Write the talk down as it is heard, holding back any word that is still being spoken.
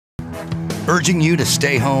urging you to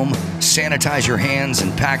stay home, sanitize your hands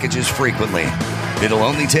and packages frequently. It'll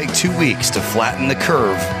only take 2 weeks to flatten the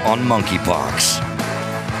curve on monkeypox.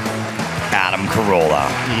 Adam Carolla.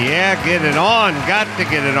 Yeah, get it on. Got to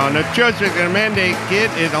get it on. The choice is going to mandate get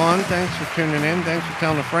it on. Thanks for tuning in. Thanks for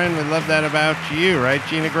telling a friend. We love that about you, right,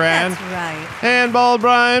 Gina Grad? That's right. And Paul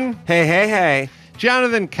Giamatti. Hey, hey, hey.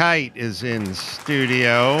 Jonathan Kite is in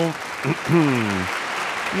studio.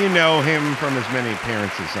 You know him from his many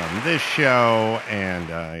appearances on this show, and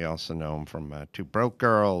you also know him from Two Broke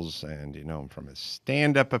Girls, and you know him from his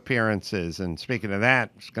stand-up appearances. And speaking of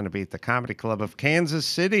that, he's going to be at the Comedy Club of Kansas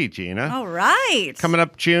City, Gina. All right. Coming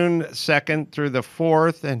up June 2nd through the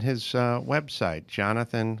 4th, and his website,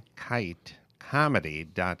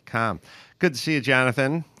 JonathanKiteComedy.com. Good to see you,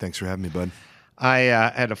 Jonathan. Thanks for having me, bud. I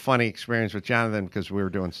had a funny experience with Jonathan because we were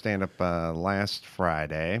doing stand-up last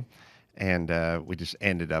Friday. And we just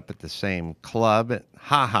ended up at the same club at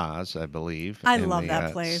Ha-Ha's, I believe. I love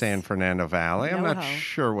that place. San Fernando Valley. I'm not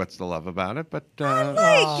sure what's the love about it, but I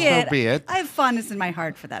like it. So be it. I have fondness in my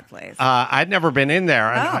heart for that place. I'd never been in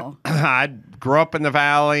there. Oh. I grew up in the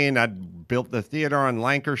valley, and I'd built the theater on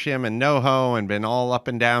Lancashire and NoHo and been all up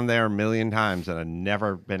and down there a million times, and I'd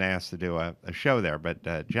never been asked to do a show there.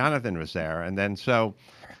 But Jonathan was there, and then so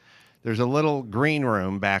there's a little green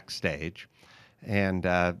room backstage, and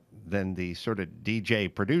then the sort of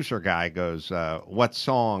DJ producer guy goes, what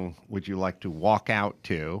song would you like to walk out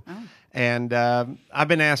to? Oh. And I've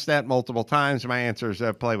been asked that multiple times. My answer is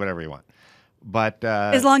play whatever you want. But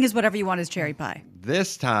as long as whatever you want is cherry pie.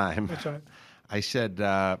 This time, That's right. I said,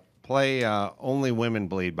 play Only Women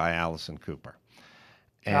Bleed by Allison Cooper.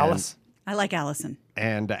 And, Alice. I like Allison.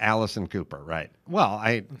 And Allison Cooper, right. Well,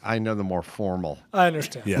 I know the more formal. I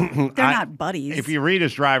understand. Yeah. They're not buddies. If you read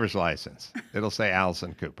his driver's license, it'll say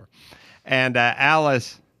Allison Cooper. And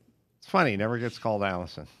Alice, it's funny, he never gets called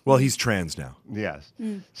Allison. Well, he's trans now. Yes.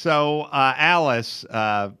 So Alice,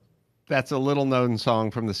 that's a little-known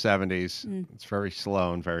song from the 70s. It's very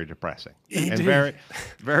slow and very depressing. And very,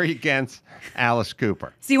 very against Alice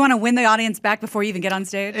Cooper. So you want to win the audience back before you even get on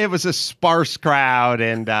stage? It was a sparse crowd,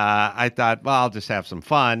 and I thought, well, I'll just have some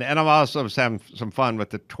fun. And I'm also having some fun with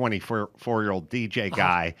the 24-year-old DJ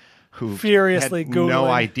guy who Furiously had Googling. no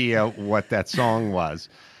idea what that song was.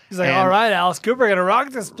 He's like, And- all right, Alice Cooper, gonna rock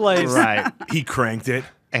this place. Right. He cranked it.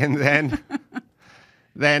 And then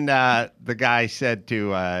the guy said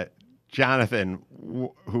to Jonathan,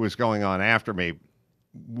 who was going on after me,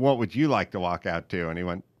 what would you like to walk out to? And he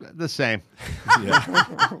went, the same. Yeah.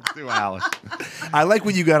 To Alice. I like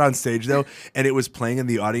when you got on stage, though, and it was playing, and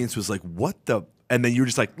the audience was like, what the? And then you were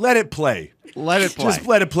just like, let it play. Let it play. Just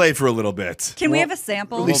let it play for a little bit. Can we have a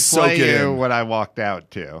sample? We'll Really soak play it you in. what I walked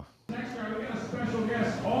out to. Next time, we got a special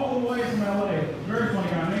guest all the way from LA. Very funny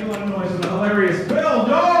guy. Make a lot of noise for the hilarious Bill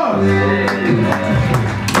Dawes.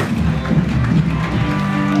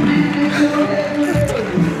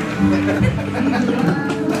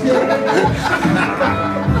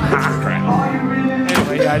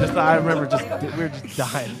 Anyway, yeah, I remember we were just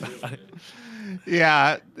dying about it.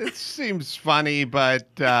 Yeah, it seems funny, but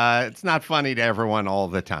it's not funny to everyone all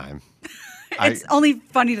the time. It's only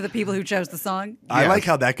funny to the people who chose the song. I Yes. like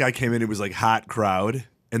how that guy came in. It was like hot crowd,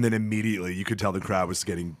 and then immediately you could tell the crowd was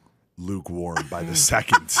getting lukewarm by the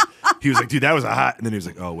second. He was like, dude, that was a hot. And then he was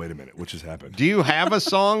like, oh, wait a minute. What just happened? Do you have a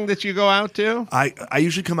song that you go out to? I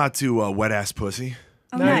usually come out to Wet Ass Pussy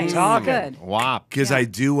Oh, Now you're nice. talking. Good. WAP. because I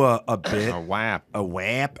do a bit. A WAP. A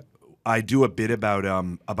WAP. I do a bit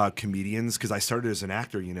about comedians because I started as an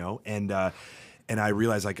actor, you know, and I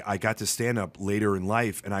realized like I got to stand up later in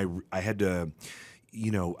life, and I had to,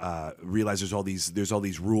 you know, realize there's all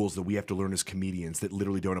these rules that we have to learn as comedians that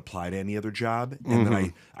literally don't apply to any other job. And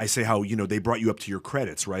then I say how, you know, they brought you up to your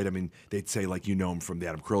credits, right? I mean, they'd say like, you know him from the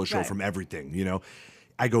Adam Carolla show, Right. from everything, you know.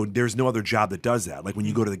 I go, there's no other job that does that. Like when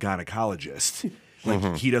you go to the gynecologist.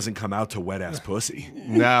 Like he doesn't come out to wet ass pussy,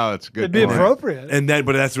 No, it's a good. It'd be point. appropriate. and then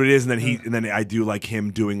but that's what it is. And then I do like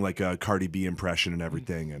him doing like a Cardi B impression and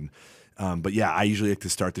everything. And but yeah, I usually like to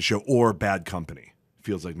start the show or Bad Company.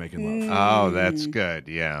 Feels like making love. Oh, that's good.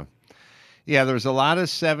 Yeah. Yeah, there was a lot of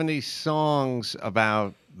 70s songs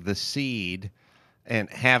about the seed, and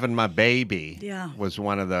having my baby was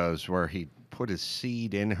one of those where he put his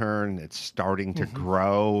seed in her and it's starting to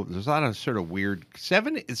grow. There's a lot of sort of weird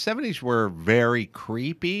 70s were very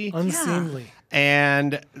creepy. Unseemly.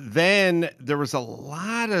 And then there was a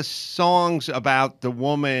lot of songs about the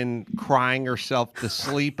woman crying herself to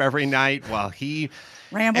sleep every night while he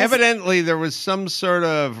Rambles. evidently there was some sort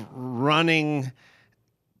of running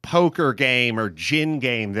poker game or gin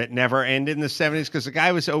game that never ended in the 70s because the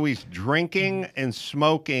guy was always drinking and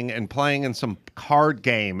smoking and playing in some card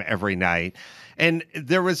game every night. And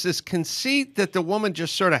there was this conceit that the woman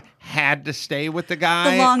just sort of had to stay with the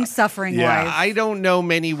guy. The long-suffering wife. I don't know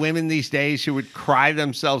many women these days who would cry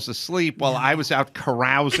themselves asleep while I was out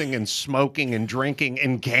carousing and smoking and drinking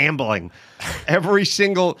and gambling every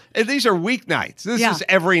single. And these are weeknights. This is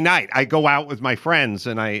every night. I go out with my friends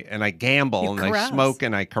and I gamble and I smoke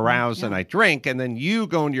and I carouse and I drink, and then you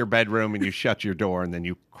go into your bedroom and you shut your door and then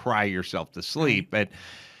you cry yourself to sleep.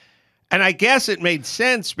 And I guess it made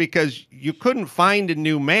sense because you couldn't find a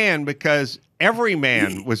new man because every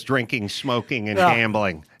man was drinking, smoking, and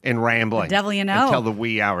gambling and rambling. The devil you know. Until the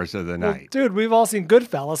wee hours of the night. Dude, we've all seen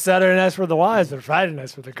Goodfellas. Saturday nights for the wives, but Friday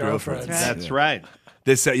nights for the girlfriends. That's right.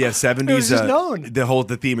 This 70s. It was just known.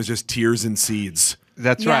 The theme is just tears and seeds.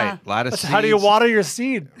 That's right. A lot of seeds. How do you water your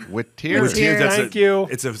seed? With tears. With tears. Thank you.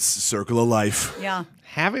 It's a circle of life. Yeah.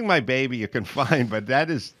 Having my baby you can find, but that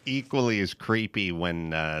is equally as creepy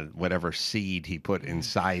when whatever seed he put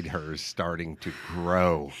inside her is starting to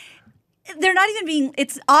grow. They're not even being,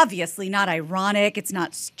 it's obviously not ironic. It's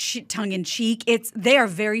not tongue in cheek. They are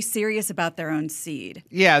very serious about their own seed.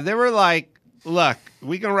 Yeah, they were like, look,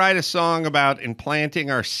 we can write a song about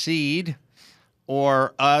implanting our seed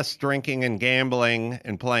or us drinking and gambling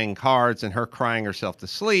and playing cards and her crying herself to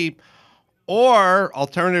sleep. Or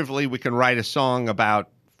alternatively, we can write a song about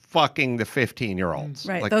fucking the 15-year-olds.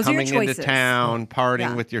 Right. Like Those are your coming into choices. town,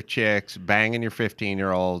 partying with your chicks, banging your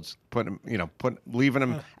 15-year-olds, leaving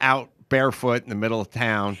them out barefoot in the middle of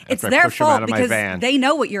town. It's after I their push them out fault of my because van. they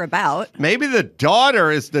know what you're about. Maybe the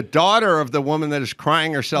daughter is the daughter of the woman that is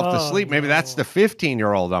crying herself to sleep. Maybe that's the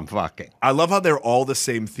 15-year-old I'm fucking. I love how they're all the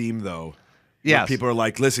same theme, though. Yes. People are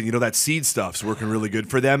like, listen, that seed stuff's working really good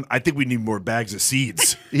for them. I think we need more bags of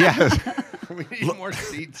seeds. Yeah. We need more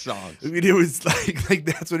seed songs. I mean, it was like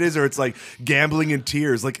that's what it is, or it's like gambling in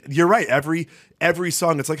tears. Like, you're right. Every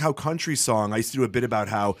song, it's like how country song. I used to do a bit about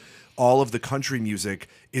how all of the country music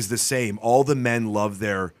is the same. All the men love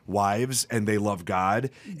their wives and they love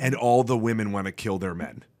God, and all the women want to kill their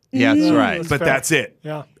men. Yeah, that's right. But that's it.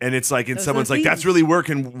 Yeah. And it's like, and Those someone's are like, that's themes. really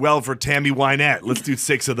working well for Tammy Wynette. Let's do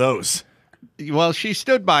 6 of those. Well, she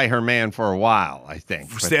stood by her man for a while, I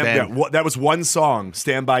think. But That was one song,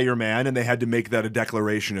 Stand By Your Man, and they had to make that a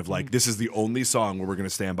declaration of like, this is the only song where we're going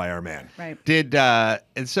to stand by our man. Right.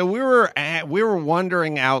 And so we were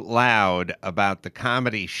wondering out loud about the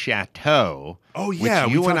comedy Chateau. Oh, yeah, which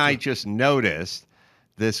we you and talked I about- just noticed.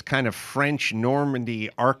 This kind of French Normandy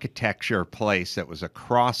architecture place that was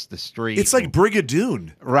across the street. It's like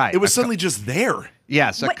Brigadoon. Right. It was suddenly just there.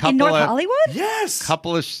 Yes, What, in North Hollywood? Yes.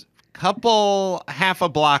 Couple half a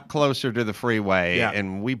block closer to the freeway, Yeah.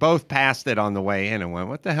 and we both passed it on the way in and went,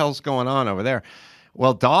 what the hell's going on over there?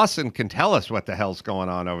 Well, Dawson can tell us what the hell's going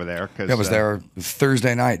on over there. I was there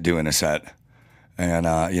Thursday night doing a set. And,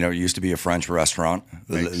 it used to be a French restaurant,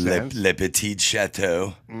 Le Petit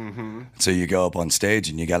Chateau. Mm-hmm. So you go up on stage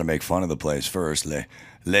and you got to make fun of the place first.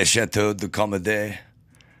 Le Chateau de Comédie.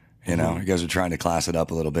 You guys are trying to class it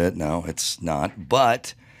up a little bit. No, it's not.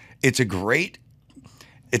 But it's a great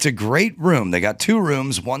room. They got 2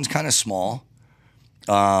 rooms. One's kind of small.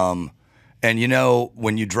 And,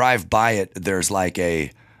 when you drive by it, there's like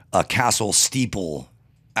a castle steeple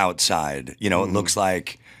outside. It looks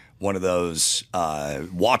like one of those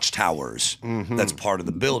watchtowers that's part of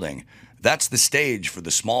the building. That's the stage for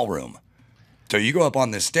the small room. So you go up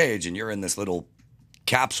on this stage and you're in this little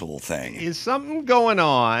capsule thing. Is something going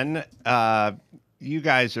on? You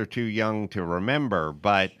guys are too young to remember,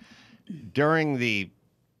 but during the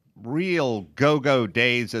real go-go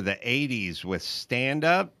days of the 80s with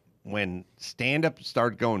stand-up, when stand-up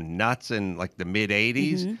started going nuts in like the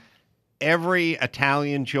mid-80s, every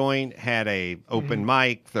Italian joint had a open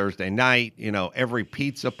mic Thursday night. Every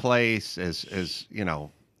pizza place is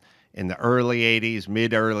in the early 80s,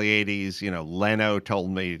 mid-early 80s, Leno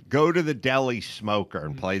told me, go to the Deli Smoker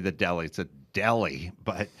and play the deli. It's a deli,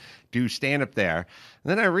 but do stand-up there.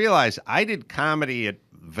 And then I realized I did comedy at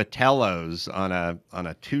Vitello's on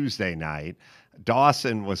a Tuesday night.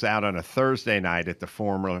 Dawson was out on a Thursday night at the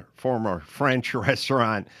former French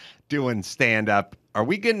restaurant doing stand-up. Are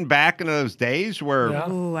we getting back into those days where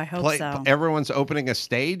Ooh, I hope so. Everyone's opening a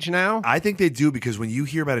stage now? I think they do, because when you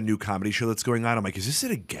hear about a new comedy show that's going on, I'm like, is this at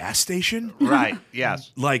a gas station? Right,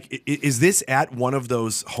 yes. Like, is this at one of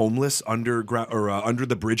those homeless underground or under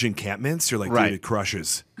the bridge encampments? You're like, Right. dude, it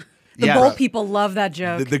crushes. The bowl people love that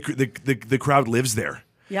joke. The crowd lives there.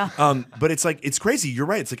 Yeah. But it's like, it's crazy. You're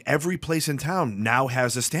right. It's like every place in town now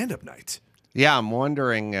has a stand-up night. Yeah, I'm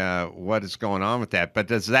wondering what is going on with that. But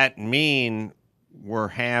does that mean we're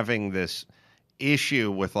having this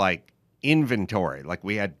issue with like inventory. Like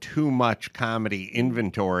we had too much comedy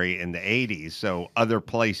inventory in the 80s, so other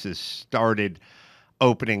places started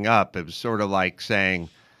opening up. It was sort of like saying,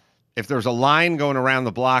 if there's a line going around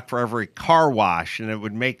the block for every car wash, and it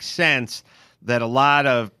would make sense that a lot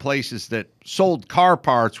of places that sold car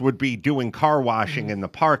parts would be doing car washing in the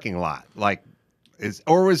parking lot. Like,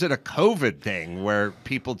 or was it a COVID thing where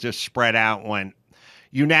people just spread out and went,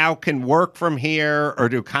 you now can work from here or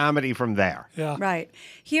do comedy from there? Yeah. Right.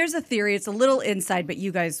 Here's a theory. It's a little inside, but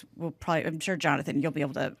you guys will probably, I'm sure, Jonathan, you'll be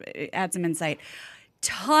able to add some insight.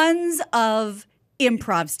 Tons of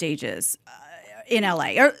improv stages in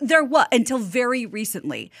LA, or there was until very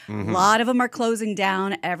recently. A lot of them are closing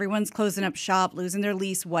down. Everyone's closing up shop, losing their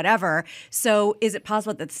lease, whatever. So is it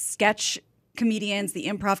possible that the sketch comedians, the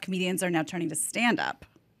improv comedians are now turning to stand-up?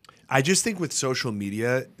 I just think with social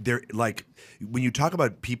media, they're like, when you talk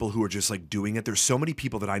about people who are just like doing it, there's so many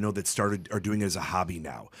people that I know that are doing it as a hobby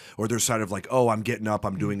now, or they're sort of like, oh, I'm getting up,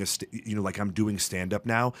 I'm doing I'm doing stand up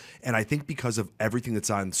now. And I think because of everything that's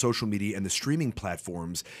on social media and the streaming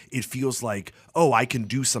platforms, it feels like, oh, I can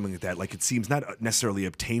do something like that. Like it seems not necessarily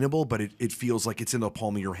obtainable, but it feels like it's in the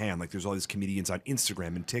palm of your hand. Like there's all these comedians on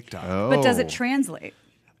Instagram and TikTok. But does it translate?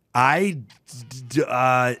 Maybe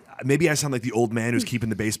I sound like the old man who's keeping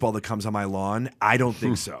the baseball that comes on my lawn. I don't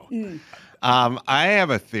think so. I have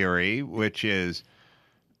a theory, which is,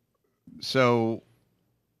 so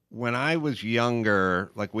when I was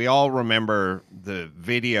younger, like we all remember the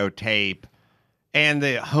videotape and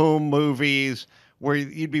the home movies where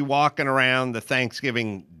you'd be walking around the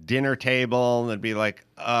Thanksgiving dinner table and it'd be like,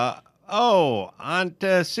 oh, Aunt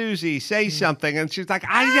Susie, say something. And she's like,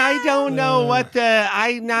 I don't know what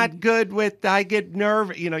I'm not good with. I get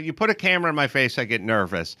nervous. You know, you put a camera in my face, I get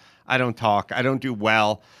nervous. I don't talk. I don't do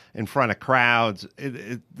well in front of crowds.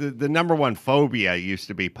 The number one phobia used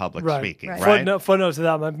to be public speaking, right? Footnote to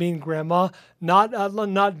that. My mean grandma,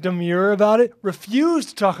 not demure about it, refused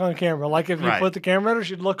to talk on camera. Like if you put the camera on her,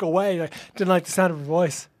 she'd look away. Like, didn't like the sound of her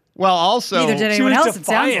voice. Well, also, neither did anyone else, it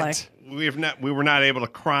sounds like. We were not able to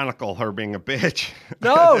chronicle her being a bitch.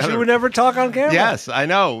 No, she would never talk on camera. Yes, I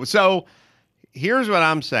know. So here's what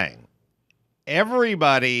I'm saying.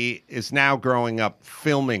 Everybody is now growing up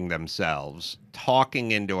filming themselves,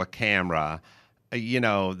 talking into a camera. You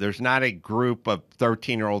know, there's not a group of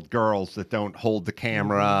 13-year-old girls that don't hold the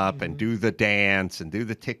camera up and do the dance and do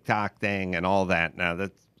the TikTok thing and all that. Now,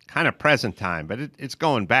 that's kind of present time, but it's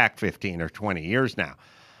going back 15 or 20 years now.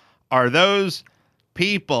 Are those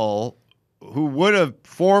people who would have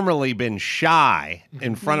formerly been shy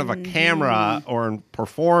in front of a camera or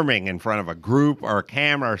performing in front of a group or a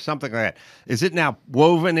camera or something like that, is it now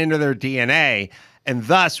woven into their DNA? And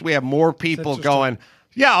thus we have more people going,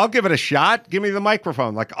 yeah, I'll give it a shot. Give me the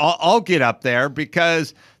microphone. Like I'll get up there,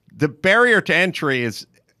 because the barrier to entry is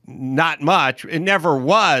not much. It never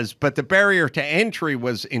was, but the barrier to entry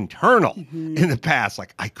was internal in the past.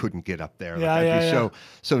 Like I couldn't get up there. I'd be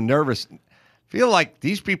so nervous. Feel like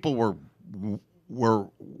these people were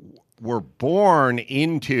born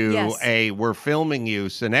into a we're filming you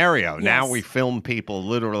scenario. Yes. Now we film people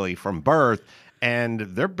literally from birth, and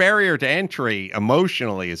their barrier to entry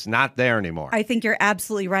emotionally is not there anymore. I think you're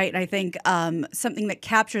absolutely right. And I think something that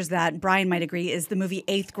captures that, Brian might agree, is the movie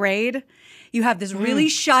 8th Grade. You have this really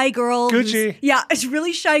shy girl. Gucci. It's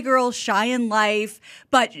really shy girl, shy in life,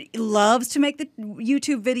 but loves to make the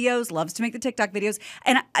YouTube videos, loves to make the TikTok videos.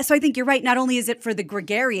 And so I think you're right. Not only is it for the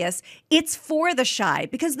gregarious, it's for the shy,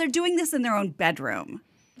 because they're doing this in their own bedroom.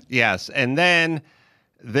 Yes. And then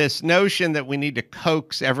this notion that we need to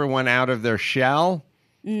coax everyone out of their shell,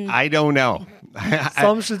 I don't know.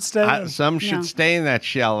 Some should stay. Some should stay in that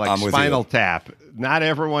shell, like Spinal Tap. Not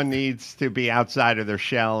everyone needs to be outside of their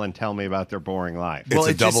shell and tell me about their boring life. It's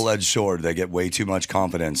a double-edged sword. They get way too much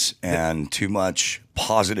confidence and too much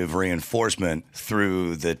positive reinforcement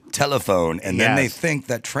through the telephone, and then they think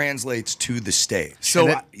that translates to the stage.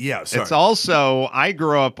 So, it's also, I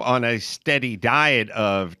grew up on a steady diet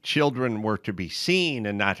of children were to be seen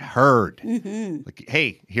and not heard. Like,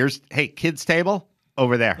 hey, kids' table.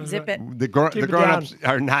 Over there. Zip it. The grown-ups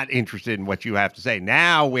are not interested in what you have to say.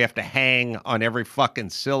 Now we have to hang on every fucking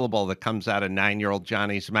syllable that comes out of 9-year-old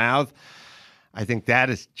Johnny's mouth. I think that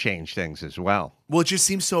has changed things as well. Well, it just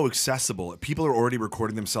seems so accessible. People are already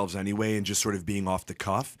recording themselves anyway and just sort of being off the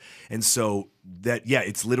cuff. And so that,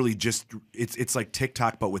 it's literally just, it's like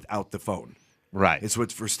TikTok, but without the phone. Right. It's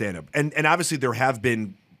what's for stand-up. And obviously there have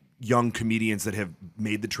been young comedians that have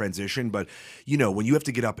made the transition, but you know, when you have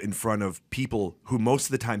to get up in front of people who most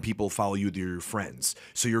of the time people follow you, they're your friends,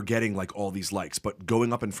 so you're getting like all these likes, but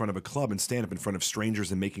going up in front of a club and stand up in front of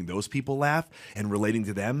strangers and making those people laugh and relating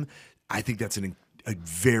to them, I think that's an a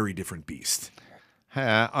very different beast.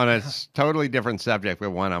 On a totally different subject,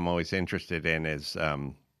 but one I'm always interested in is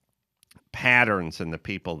patterns and the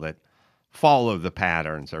people that follow the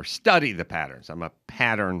patterns or study the patterns. I'm a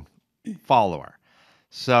pattern follower.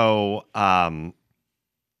 So I'll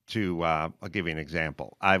give you an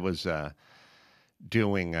example. I was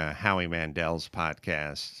doing Howie Mandel's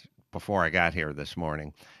podcast before I got here this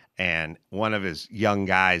morning, and one of his young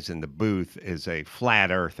guys in the booth is a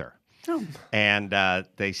flat earther. Oh. And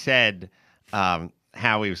they said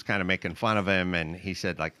Howie was kind of making fun of him, and he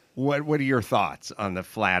said, like, what are your thoughts on the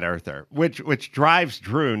flat earther? Which drives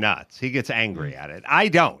Drew nuts. He gets angry at it. I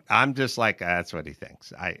don't. I'm just like, that's what he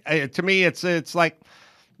thinks. To me, it's like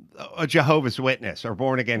a Jehovah's Witness or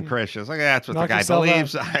born again Christian. It's like, that's what the guy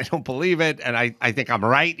believes. I don't believe it, and I think I'm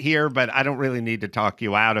right here, but I don't really need to talk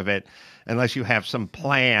you out of it unless you have some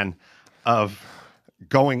plan of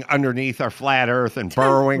going underneath our flat earth and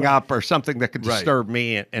burrowing up or something that could disturb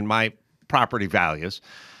me and my property values.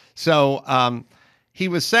 So he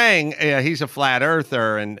was saying he's a flat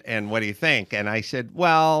earther, and what do you think? And I said,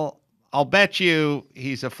 well, I'll bet you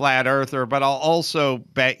he's a flat earther, but I'll also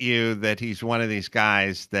bet you that he's one of these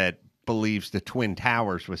guys that believes the Twin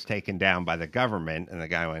Towers was taken down by the government. And the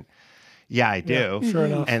guy went, yeah, I do. Yeah, sure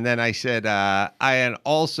enough. And then I said, I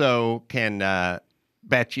also can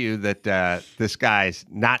bet you that this guy's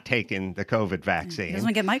not taking the COVID vaccine. He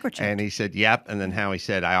doesn't get microchipped. And he said, yep. And then Howie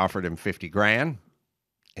said, I offered him $50,000,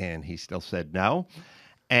 and he still said no.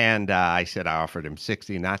 And I said I offered him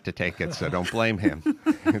 60 not to take it, so don't blame him.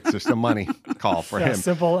 It's just a money call for him.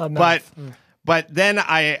 Simple amount. But then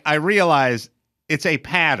I realized it's a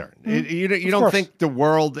pattern. You don't think the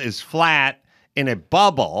world is flat in a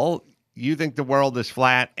bubble. You think the world is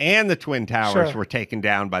flat, and the Twin Towers were taken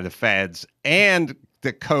down by the feds, and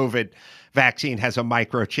the COVID vaccine has a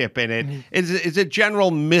microchip in it. It's a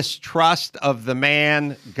general mistrust of the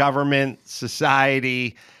man, government,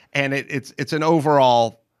 society, and it's an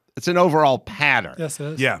overall pattern. Yes, it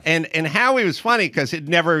is. Yeah. And Howie was funny because he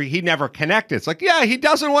never connected. It's like, yeah, he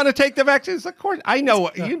doesn't want to take the vaccine. It's like, of course, I know.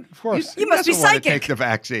 Of course. You must be want to psychic. take the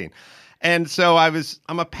vaccine. And so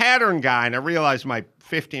I'm a pattern guy, and I realized my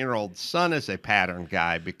 15-year-old son is a pattern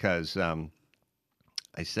guy because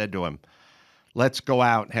I said to him, let's go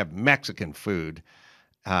out and have Mexican food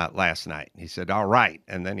last night. And he said, all right.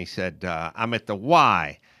 And then he said, I'm at the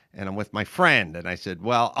Y, and I'm with my friend. And I said,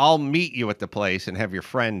 well, I'll meet you at the place and have your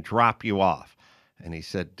friend drop you off. And he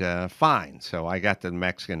said, fine. So I got to the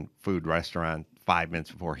Mexican food restaurant 5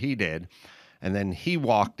 minutes before he did. And then he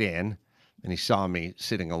walked in, and he saw me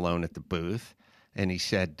sitting alone at the booth. And he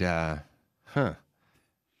said,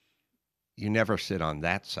 you never sit on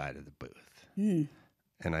that side of the booth. Mm.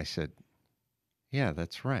 And I said, yeah,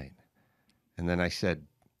 that's right. And then I said,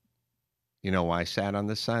 you know why I sat on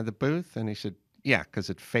this side of the booth? And he said, yeah, because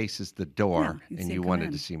it faces the door, and you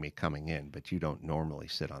wanted to see me coming in, but you don't normally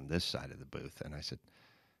sit on this side of the booth. And I said,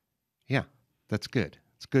 yeah, that's good.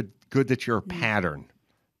 It's good that you're a pattern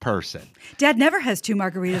person. Dad never has 2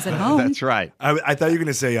 margaritas at home. That's right. I thought you were going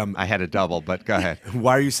to say... I had a double, but go ahead.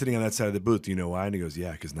 Why are you sitting on that side of the booth? Do you know why? And he goes,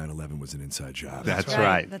 yeah, because 9/11 was an inside job. That's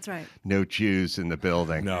right. That's right. No Jews in the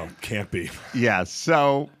building. No, can't be. Yeah,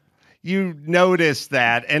 so you notice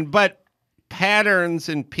that. But patterns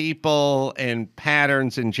in people and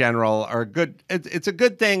patterns in general are good. It's a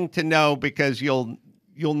good thing to know because you'll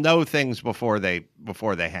know things before they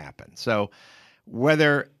happen. So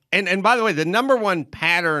whether... And by the way, the number one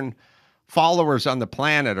pattern followers on the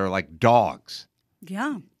planet are like dogs.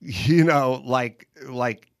 Yeah. You know, like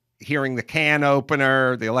hearing the can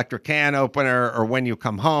opener, the electric can opener, or when you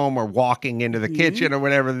come home or walking into the kitchen or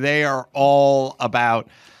whatever. They are all about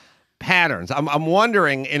patterns. I'm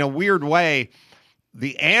wondering, in a weird way,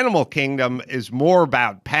 the animal kingdom is more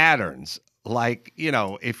about patterns. Like, you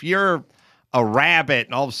know, if you're a rabbit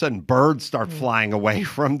and all of a sudden birds start flying away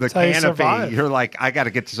from the canopy, you're like, I got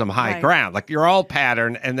to get to some high ground. Like, you're all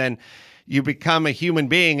pattern, and then you become a human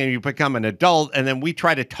being and you become an adult, and then we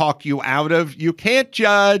try to talk you out of, you can't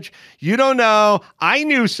judge, you don't know. I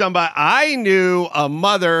knew a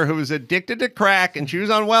mother who was addicted to crack, and she was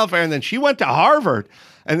on welfare, and then she went to Harvard,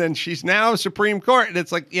 and then she's now Supreme Court, and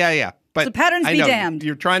it's like, yeah. But the patterns be damned.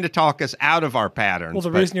 You're trying to talk us out of our patterns. Well,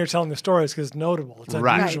 the reason you're telling the story is because it's notable. It's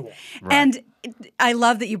unusual. Right. And I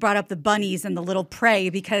love that you brought up the bunnies and the little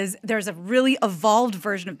prey, because there's a really evolved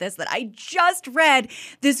version of this that I just read.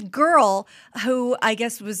 This girl who I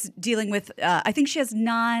guess was dealing with, I think she has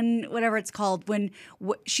whatever it's called, when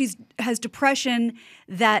she's has depression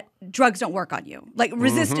that drugs don't work on you, like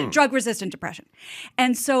drug-resistant depression.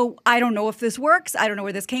 And so I don't know if this works. I don't know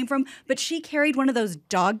where this came from, but she carried one of those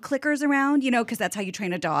dog clickers around, because that's how you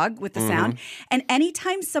train a dog with the sound. And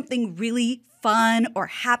anytime something really fun or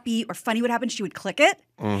happy or funny would happen, she would click it.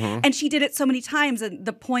 And she did it so many times. And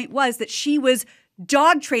the point was that she was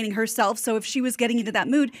dog training herself. So if she was getting into that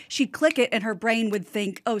mood, she'd click it and her brain would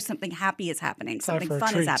think, oh, something happy is happening. Something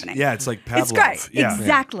fun is happening. Yeah, it's like Pavlov. It's great. Yeah.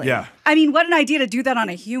 Exactly. Yeah. I mean, what an idea to do that on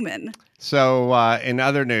a human. So in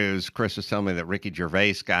other news, Chris was telling me that Ricky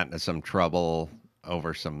Gervais got into some trouble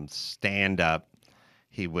over some stand-up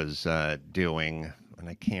he was doing, and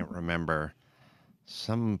I can't remember,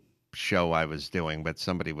 some show I was doing, but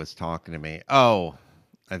somebody was talking to me. Oh,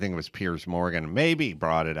 I think it was Piers Morgan. Maybe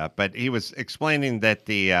brought it up, but he was explaining that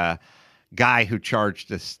the guy who charged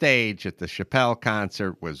the stage at the Chappelle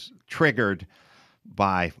concert was triggered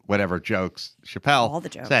by whatever jokes Chappelle All the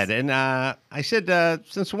jokes. said. And I said,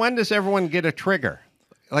 since when does everyone get a trigger?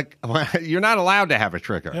 Like, you're not allowed to have a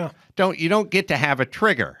trigger. Yeah. You don't get to have a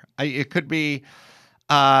trigger. It could be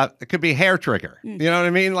hair trigger. You know what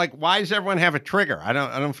I mean? Like, why does everyone have a trigger? I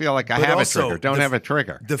don't feel like I have a trigger. Don't have a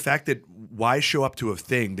trigger. The fact that why show up to a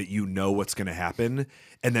thing that you know what's going to happen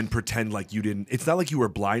and then pretend like you didn't. It's not like you were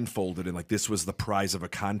blindfolded and like this was the prize of a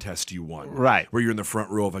contest you won. Right. Where you're in the front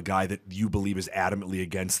row of a guy that you believe is adamantly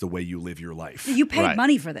against the way you live your life. You paid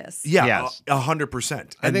money for this. Yeah, Yes.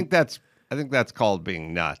 100%. I think that's called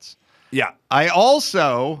being nuts. Yeah. I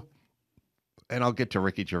also, and I'll get to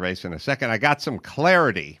Ricky Gervais in a second, I got some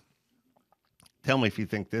clarity. Tell me if you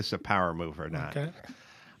think this is a power move or not. Okay.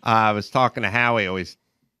 I was talking to Howie. I always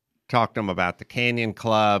talked to him about the Canyon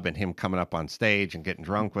Club and him coming up on stage and getting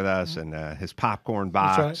drunk with us, and his popcorn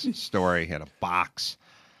box story. He had a box.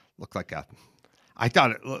 I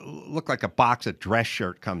thought it looked like a box of dress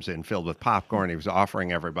shirt comes in filled with popcorn he was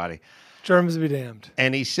offering everybody. Germs be damned.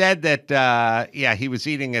 And he said that, he was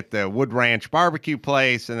eating at the Wood Ranch barbecue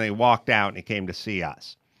place, and he walked out and he came to see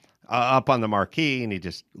us up on the marquee, and he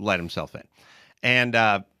just let himself in.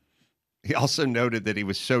 And he also noted that he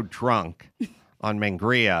was so drunk on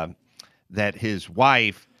Mangria that his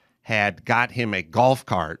wife had got him a golf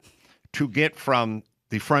cart to get from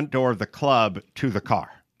the front door of the club to the car.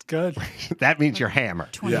 Good. That means you're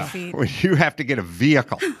hammered. 20 feet. When you have to get a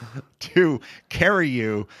vehicle to carry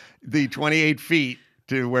you the 28 feet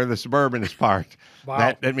to where the Suburban is parked.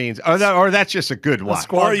 Wow. That means, or that's just a good one.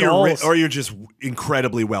 squad goals. Or you're just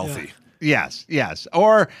incredibly wealthy. Yes.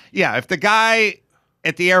 Or, if the guy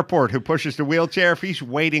at the airport who pushes the wheelchair, if he's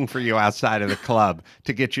waiting for you outside of the club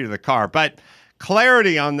to get you to the car. But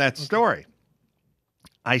clarity on that story.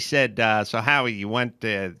 I said, so Howie, you went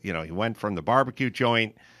from the barbecue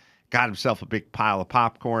joint, got himself a big pile of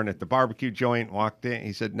popcorn at the barbecue joint, walked in.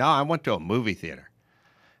 He said, no, I went to a movie theater.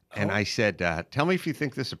 And I said, tell me if you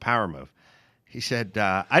think this is a power move. He said,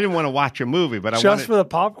 I didn't want to watch a movie, but for the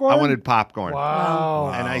popcorn? I wanted popcorn.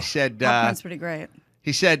 Wow. And I said, Popcorn's pretty great.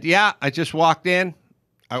 he said, yeah, I just walked in.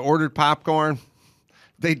 I ordered popcorn.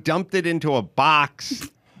 They dumped it into a box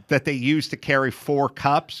that they used to carry 4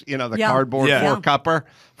 cups, the cardboard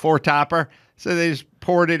 4-topper. So they just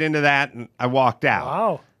poured it into that, and I walked out.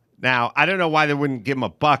 Wow. Now, I don't know why they wouldn't give him a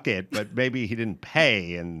bucket, but maybe he didn't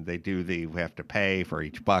pay, and they do we have to pay for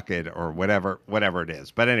each bucket or whatever it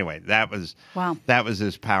is. But anyway, that was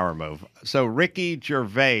his power move. So Ricky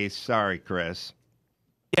Gervais, sorry, Chris.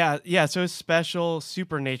 Yeah. So his special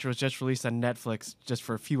Supernature was just released on Netflix just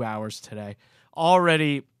for a few hours today.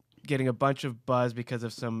 Already getting a bunch of buzz because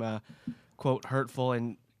of some quote hurtful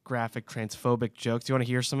and graphic transphobic jokes. Do you want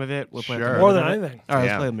to hear some of it? We'll play More than anything. All right,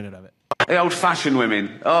 let's play a minute of it. The old-fashioned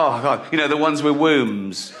women. Oh, God. The ones with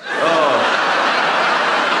wombs. Oh.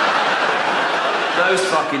 Those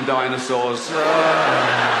fucking dinosaurs. No,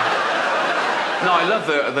 I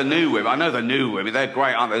love the new women. I know the new women. They're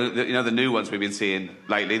great, aren't they? The new ones we've been seeing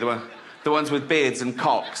lately. The ones with beards and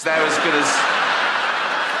cocks. They're as good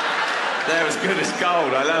as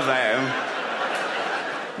gold. I love them.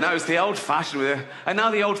 No, it's the old-fashioned. And now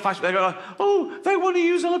the old-fashioned, they go like, oh, they want to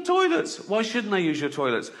use our toilets. Why shouldn't they use your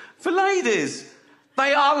toilets? For ladies.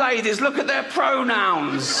 They are ladies. Look at their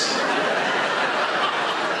pronouns.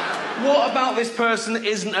 What about this person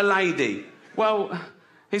isn't a lady? Well,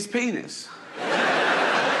 his penis.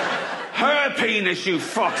 Her penis, you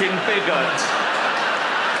fucking bigot.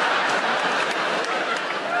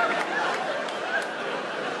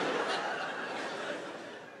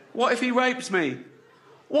 What if he rapes me?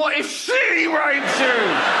 What if she raped you?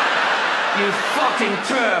 You fucking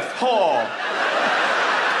turf whore.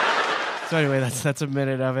 So anyway, that's a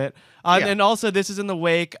minute of it. And also, this is in the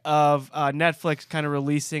wake of Netflix kind of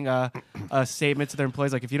releasing a statement to their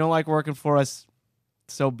employees, like, if you don't like working for us,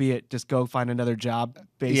 so be it. Just go find another job,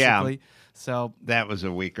 basically. Yeah. So that was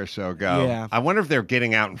a week or so ago. Yeah. I wonder if they're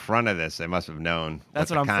getting out in front of this. They must have known That's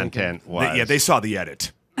what what the I'm content thinking. was. They saw the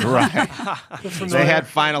edit. Right. They had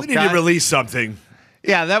Final We need to Cut. release something.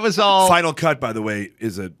 Yeah, that was all. Final Cut, by the way,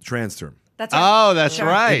 is a trans term. That's right. Oh, that's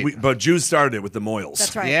right. But Jews started it with the Moyles.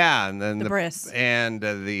 That's right. Yeah, and then The Briss. and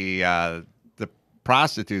the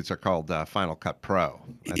prostitutes are called Final Cut Pro.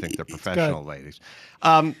 I think they're professional ladies.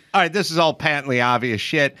 All right, this is all patently obvious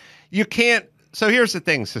shit. You can't. So here's the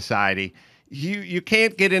thing, society. You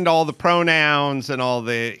can't get into all the pronouns and all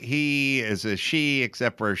the he is a she,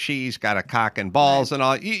 except for she's got a cock and balls and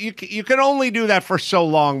all. You can only do that for so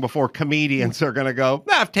long before comedians are going to go,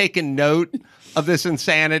 I've taken note of this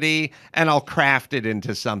insanity and I'll craft it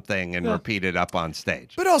into something and repeat it up on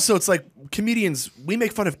stage. But also, it's like comedians, we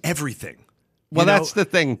make fun of everything. Well, You know, that's the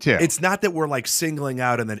thing, too. It's not that we're like singling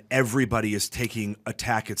out and then everybody is taking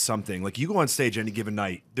attack at something. Like you go on stage any given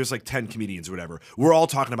night, there's like 10 comedians or whatever. We're all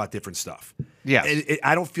talking about different stuff. Yes. And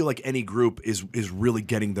I don't feel like any group is really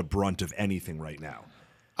getting the brunt of anything right now.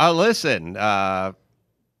 Listen,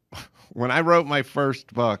 when I wrote my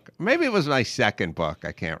first book, maybe it was my second book,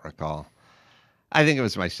 I can't recall. I think it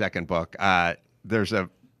was my second book. There's a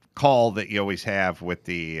call that you always have with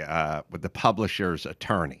the publisher's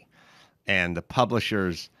attorney. And the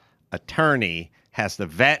publisher's attorney has to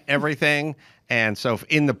vet everything. And so if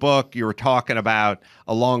in the book you were talking about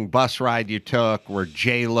a long bus ride you took where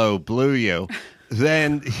J-Lo blew you,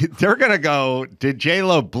 then they're going to go, did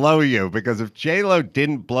J-Lo blow you? Because if J-Lo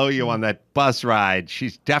didn't blow you on that bus ride,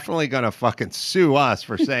 she's definitely going to fucking sue us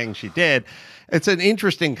for saying she did. It's an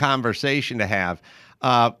interesting conversation to have.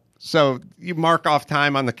 So you mark off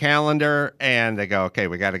time on the calendar and they go, okay,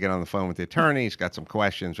 we got to get on the phone with the attorney. He's got some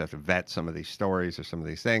questions. We have to vet some of these stories or some of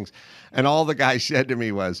these things. And all the guy said to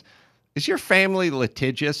me was, is your family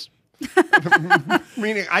litigious?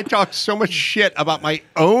 Meaning I talked so much shit about my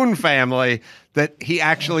own family that he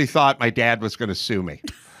actually thought my dad was going to sue me.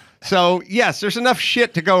 So yes, there's enough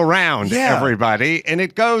shit to go around, everybody. And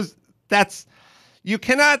it goes, you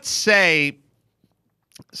cannot say,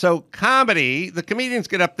 so comedy, the comedians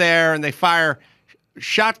get up there and they fire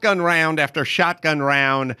shotgun round after shotgun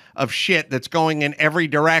round of shit that's going in every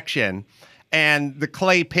direction. And the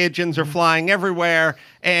clay pigeons are flying everywhere.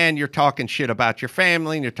 And you're talking shit about your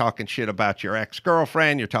family. And you're talking shit about your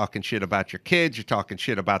ex-girlfriend. You're talking shit about your kids. You're talking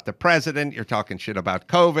shit about the president. You're talking shit about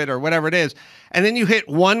COVID or whatever it is. And then you hit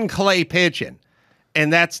one clay pigeon.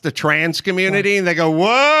 And that's the trans community. And they go,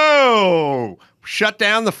 whoa, shut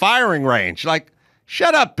down the firing range. Like,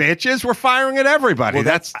 shut up, bitches. We're firing at everybody. Well,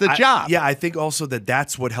 that's the job. Yeah, I think also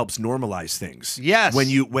that's what helps normalize things. Yes.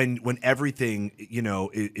 When everything,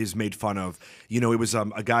 is made fun of. It was a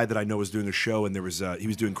guy that I know was doing a show and there was he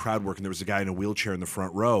was doing crowd work and there was a guy in a wheelchair in the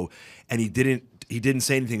front row and he didn't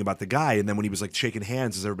say anything about the guy, and then when he was like shaking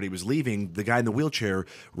hands as everybody was leaving, the guy in the wheelchair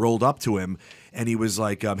rolled up to him and he was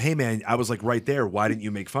like, hey man, I was like right there. Why didn't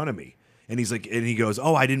you make fun of me? And he's like, and he goes,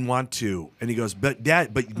 oh, I didn't want to. And he goes, but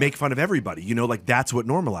make fun of everybody. Like that's what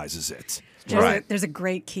normalizes it. There's a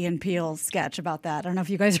great Key and Peele sketch about that. I don't know if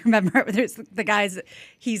you guys remember it. There's the guy's,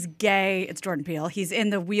 he's gay. It's Jordan Peele. He's in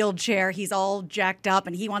the wheelchair. He's all jacked up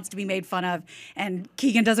and he wants to be made fun of. And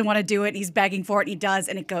Keegan doesn't want to do it. And he's begging for it. And he does.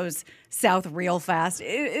 And it goes south real fast.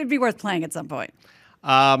 It'd be worth playing at some point.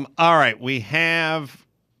 All right. We have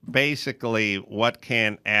basically what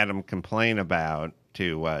can Adam complain about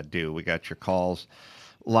to do. We got your calls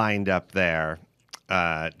lined up there.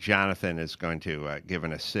 Jonathan is going to give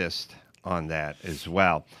an assist on that as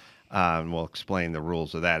well. We'll explain the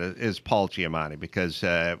rules of that. It is Paul Giamatti because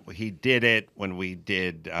he did it when we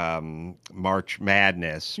did March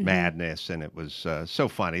Madness, and it was so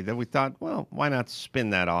funny that we thought, well, why not spin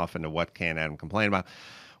that off into what can Adam complain about?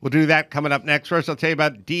 We'll do that coming up next. First, I'll tell you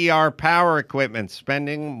about DR Power Equipment.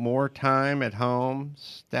 Spending more time at home.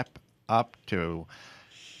 Step up to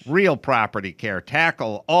real property care.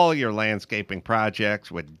 Tackle all your landscaping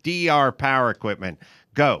projects with DR Power Equipment.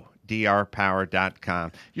 Go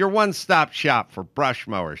drpower.com. Your one-stop shop for brush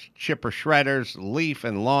mowers, chipper shredders, leaf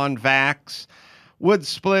and lawn vacs, wood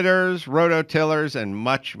splitters, rototillers, and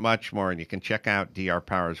much, much more. And you can check out DR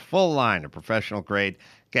Power's full line of professional-grade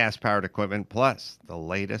gas-powered equipment, plus the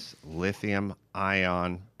latest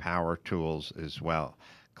lithium-ion power tools as well.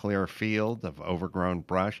 Clear a field of overgrown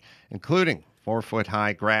brush, including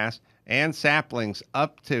 4-foot-high grass and saplings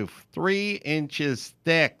up to 3 inches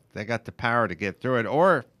thick. They got the power to get through it.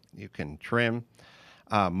 Or you can trim,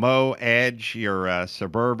 mow, edge your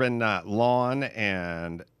suburban lawn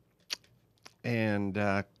and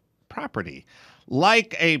property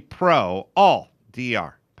like a pro. All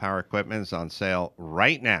DR power equipment is on sale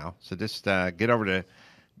right now. So just get over to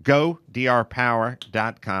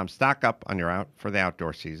GoDRPower.com. Stock up on your for the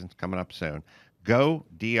outdoor season. It's coming up soon.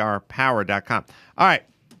 GoDRPower.com. All right,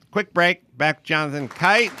 quick break. Back with Jonathan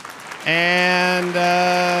Kite. And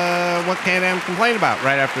what can't Adam complain about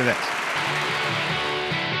right after this?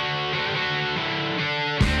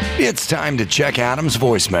 It's time to check Adam's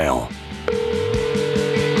voicemail.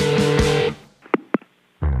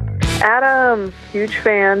 Adam, huge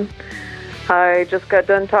fan. I just got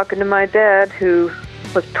done talking to my dad, who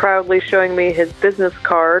was proudly showing me his business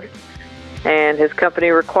card, and his company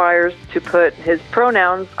requires to put his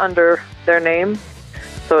pronouns under their name.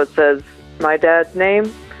 So it says my dad's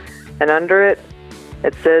name, and under it,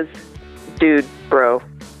 it says, dude, bro.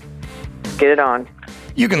 Get it on.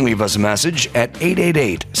 You can leave us a message at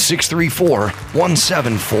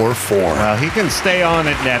 888-634-1744. Well, he can stay on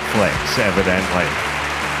at Netflix, evidently.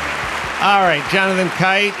 All right, Jonathan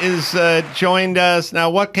Kite is joined us. Now,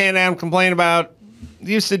 what can't Adam complain about?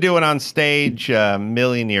 Used to do it on stage a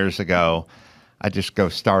million years ago. I just go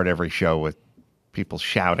start every show with people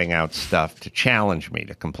shouting out stuff to challenge me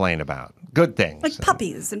to complain about. Good things. Like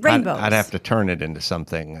puppies and rainbows. I'd have to turn it into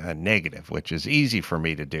something negative, which is easy for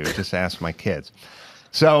me to do. Just ask my kids.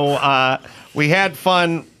 So we had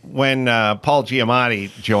fun when Paul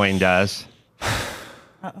Giamatti joined us.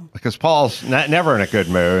 Uh-oh. Because Paul's never in a good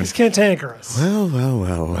mood. He's cantankerous.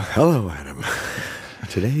 Well. Hello, Adam.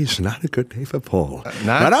 Today's not a good day for Paul.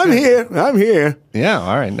 But I'm here. I'm here. Yeah,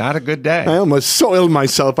 all right. Not a good day. I almost soiled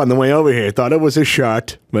myself on the way over here. Thought it was a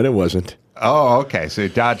shot, but it wasn't. Oh, okay. So you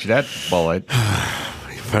dodged that bullet.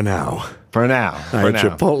 For now. I had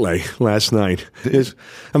Chipotle last night. There's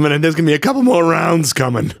going to be a couple more rounds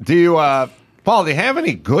coming. Do you, Paul, do you have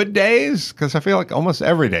any good days? Because I feel like almost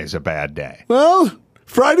every day's a bad day. Well,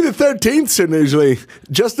 Friday the 13th's usually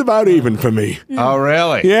just about even for me. Oh,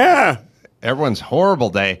 really? Yeah. Everyone's horrible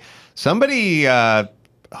day. Somebody, oh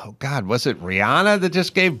God, was it Rihanna that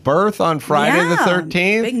just gave birth on Friday the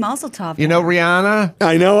 13th? Big mazel tov. You know Rihanna?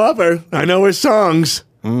 I know of her. I know her songs.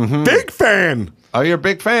 Mm-hmm. Big fan. Oh, you're a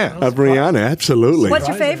big fan of Rihanna, absolutely. What's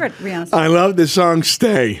your favorite Rihanna song? I love the song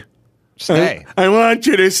Stay. Stay. I want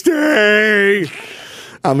you to stay.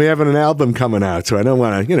 I'm having an album coming out, so I don't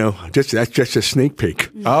want to, that's just a sneak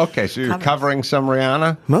peek. Okay, so you're covering some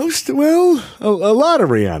Rihanna? A lot of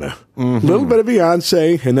Rihanna. A little bit of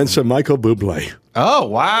Beyonce, and then some Michael Bublé. Oh,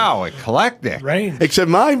 wow, eclectic.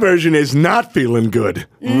 Except my version is not feeling good.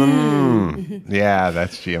 Yeah,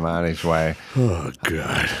 that's Giamatti's way. Oh,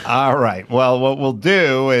 God. All right. Well, what we'll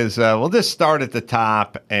do is we'll just start at the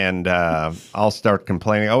top, and I'll start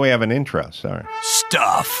complaining. Oh, we have an intro. Sorry.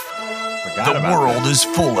 Stuff. The world is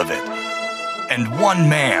full of it, and one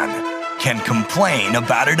man can complain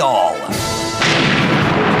about it all.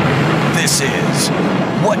 This is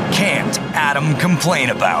What Can't Adam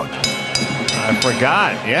Complain About? I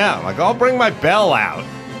forgot. Yeah, like I'll bring my bell out.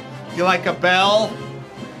 You like a bell?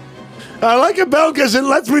 I like a bell because it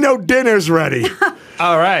lets me know dinner's ready.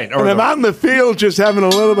 All right. And I'm out in the field just having a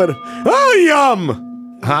little bit of, yum!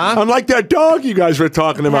 Huh? Unlike that dog you guys were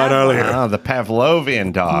talking about earlier. Oh, the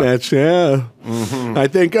Pavlovian dog. That's, yeah. Mm-hmm. I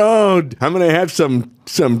think, I'm going to have some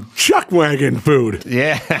chuck wagon food.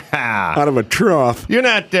 Yeah. Out of a trough. You're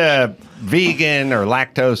not vegan or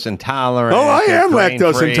lactose intolerant. Oh, I am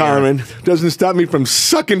lactose intolerant. Doesn't stop me from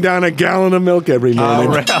sucking down a gallon of milk every morning.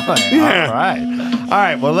 Oh, really? Yeah. All right. All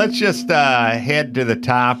right. Well, let's just head to the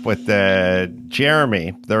top with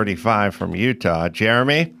Jeremy, 35 from Utah.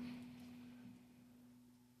 Jeremy?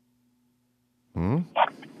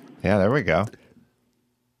 Yeah, there we go.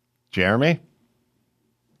 Jeremy?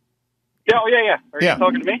 Oh, yeah. Are you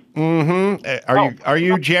talking to me? Mm-hmm. Are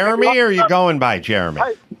you Jeremy, or are you going by Jeremy?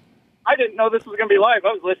 I didn't know this was going to be live.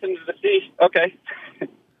 I was listening to the C. Okay.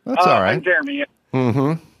 That's all right. I'm Jeremy.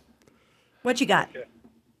 Mm-hmm. What you got?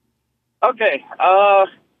 Okay.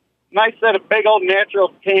 Nice set of big old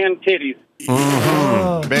natural tan titties.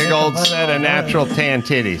 Mm-hmm. Big old set of natural tan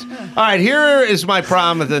titties. All right, here is my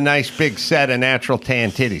problem with a nice big set of natural tan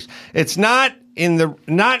titties. It's not in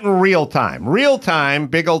real time. Real time,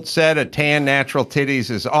 big old set of tan natural titties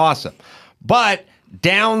is awesome. But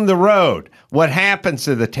down the road, what happens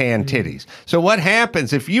to the tan titties? So what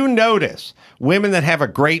happens if you notice women that have a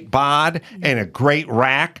great bod and a great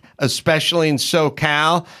rack, especially in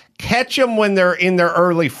SoCal, catch them when they're in their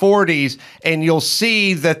early 40s, and you'll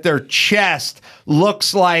see that their chest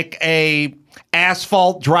looks like a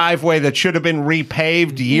asphalt driveway that should have been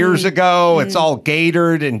repaved years ago. It's all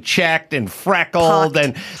gatered and checked and freckled,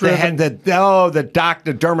 and they had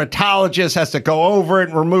the dermatologist has to go over it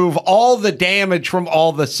and remove all the damage from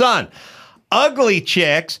all the sun. Ugly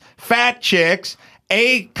chicks, fat chicks,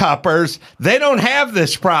 A-cuppers, they don't have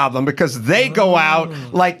this problem because they go out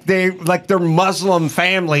like their Muslim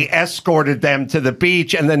family escorted them to the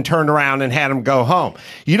beach and then turned around and had them go home.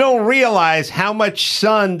 You don't realize how much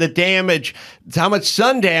sun damage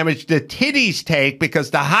the titties take,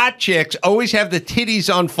 because the hot chicks always have the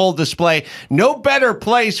titties on full display. No better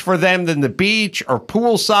place for them than the beach or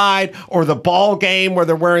poolside or the ball game where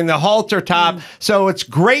they're wearing the halter top. So it's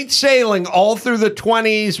great sailing all through the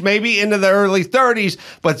 20s, maybe into the early 30s,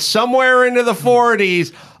 but somewhere into the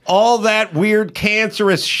 40s, all that weird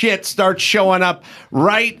cancerous shit starts showing up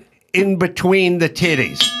right in between the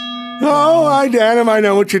titties. Oh, Adam, I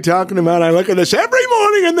know what you're talking about. I look at this every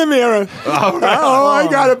morning in the mirror. I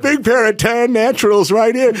got a big pair of tan naturals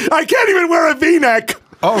right here. I can't even wear a V-neck.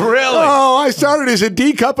 Oh, really? Oh, I started as a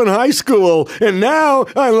D-cup in high school, and now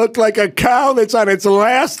I look like a cow that's on its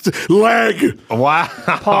last leg. Wow.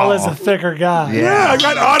 Paul is a thicker guy. Yeah, I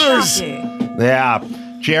got udders. Yeah.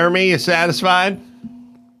 Jeremy, you satisfied?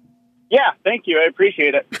 Yeah, thank you. I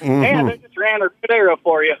appreciate it. And I just ran a red arrow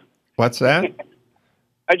for you. What's that?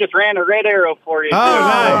 I just ran a red arrow for you. Oh,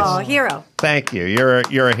 nice. Oh, hero. Thank you. You're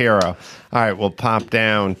a hero. All right, we'll pop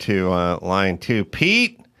down to line 2.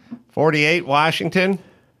 Pete, 48, Washington.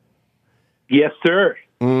 Yes, sir.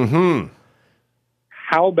 Mm-hmm.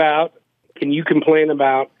 How about, can you complain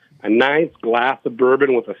about a nice glass of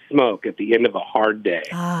bourbon with a smoke at the end of a hard day?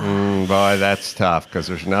 Boy, that's tough, because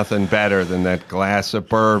there's nothing better than that glass of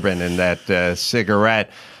bourbon and that cigarette.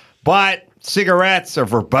 But cigarettes are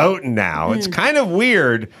verboten now. It's kind of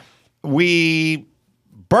weird. Bourbon,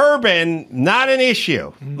 not an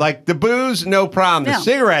issue. Like the booze, no problem. The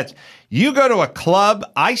cigarettes, you go to a club,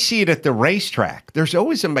 I see it at the racetrack. There's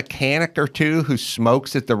always a mechanic or two who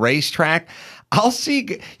smokes at the racetrack.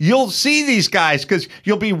 You'll see these guys because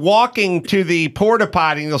you'll be walking to the porta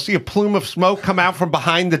potty and you'll see a plume of smoke come out from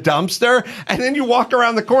behind the dumpster. And then you walk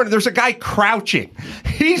around the corner. There's a guy crouching.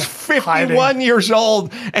 He's 51 years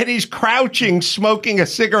old and he's crouching, smoking a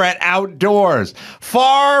cigarette outdoors.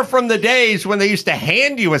 Far from the days when they used to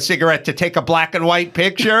hand you a cigarette to take a black and white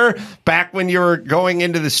picture back when you were going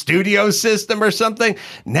into the studio system or something.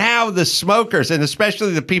 Now the smokers, and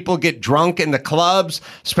especially the people get drunk in the clubs,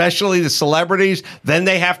 especially the celebrities, then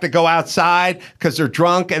they have to go outside because they're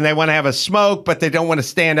drunk and they want to have a smoke, but they don't want to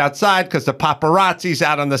stand outside because the paparazzi's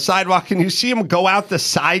out on the sidewalk, and you see them go out the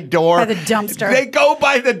side door. By the dumpster. They go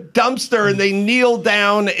by the dumpster and they kneel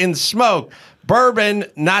down in smoke. Bourbon,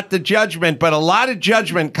 not the judgment, but a lot of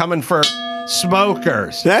judgment coming for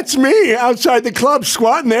smokers. That's me outside the club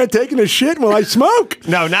squatting there taking a shit while I smoke.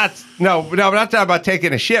 No, we're not talking about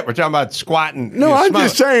taking a shit. We're talking about squatting. No, I'm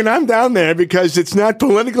just saying I'm down there because it's not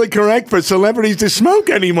politically correct for celebrities to smoke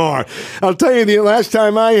anymore. I'll tell you, the last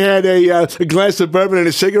time I had a glass of bourbon and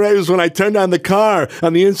a cigarette was when I turned on the car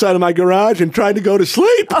on the inside of my garage and tried to go to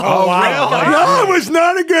sleep. Oh, wow. Really? No, it was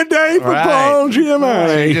not a good day for Paul Giamatti.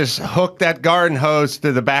 So you just hooked that garden hose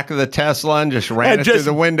to the back of the Tesla and just ran it through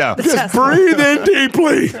the window. Just breathe in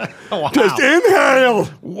deeply. Wow. Just inhale.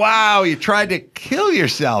 Wow, you tried to kill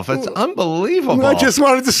yourself. It's unbelievable. I just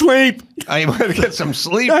wanted to sleep. I wanted to get some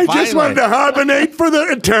sleep. I just wanted to hibernate for the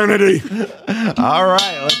eternity. All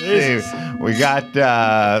right, let's see. We got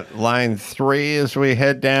line 3 as we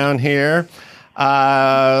head down here.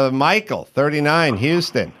 Michael, 39,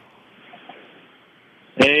 Houston.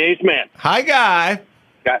 Hey, man. Hi, Guy.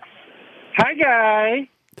 Hi, Guy.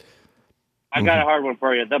 I got a hard one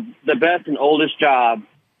for you. The best and oldest job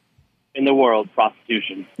in the world,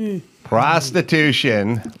 prostitution.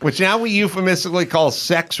 Prostitution, which now we euphemistically call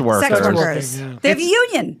sex workers. Sex workers. Yeah. They have a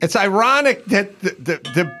union. It's ironic that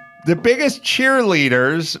the biggest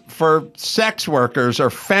cheerleaders for sex workers are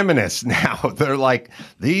feminists now. They're like,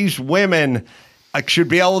 these women should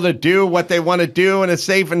be able to do what they want to do in a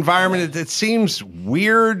safe environment. It seems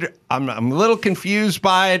weird. I'm a little confused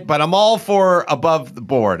by it, but I'm all for above the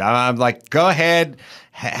board. I'm like, go ahead,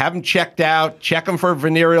 have them checked out, check them for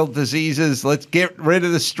venereal diseases. Let's get rid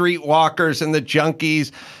of the streetwalkers and the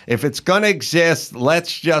junkies. If it's going to exist,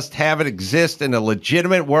 let's just have it exist in a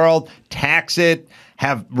legitimate world. Tax it,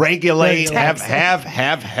 regulate, have you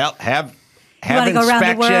want to go around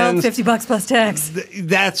the world, $50 plus tax.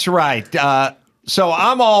 That's right. So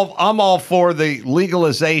I'm all for the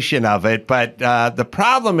legalization of it, but the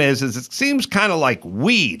problem is it seems kind of like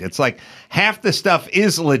weed. It's like half the stuff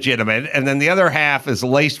is legitimate, and then the other half is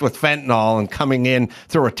laced with fentanyl and coming in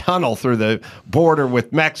through a tunnel through the border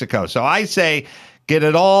with Mexico. So I say get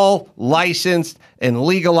it all licensed and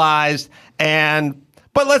legalized,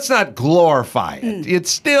 but let's not glorify it.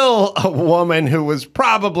 It's still a woman who was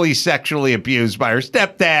probably sexually abused by her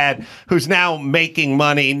stepdad, who's now making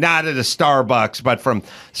money, not at a Starbucks, but from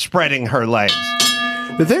spreading her legs.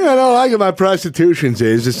 The thing I don't like about prostitutions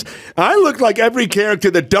is I look like every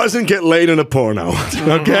character that doesn't get laid in a porno,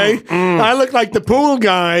 okay? I look like the pool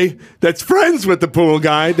guy that's friends with the pool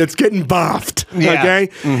guy that's getting boffed, okay?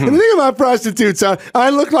 And the thing about prostitutes, I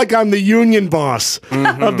look like I'm the union boss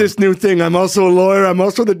of this new thing. I'm also a lawyer. I'm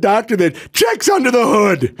also the doctor that checks under the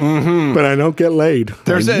hood, but I don't get laid.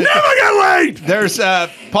 Never get laid! There's,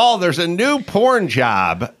 Paul, there's a new porn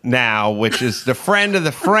job now, which is the friend of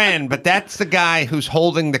the friend, but that's the guy who's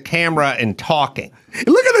holding the camera and talking.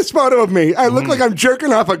 Look at this photo of me. I look like I'm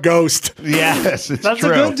jerking off a ghost. Yes, it's That's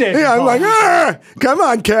true. a good day. Yeah, I'm like, come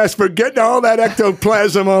on, Casper, get all that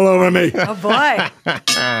ectoplasm all over me. Oh, boy.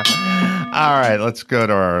 All right, let's go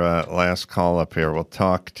to our last call up here. We'll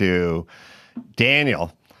talk to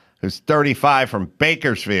Daniel, who's 35 from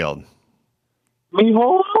Bakersfield.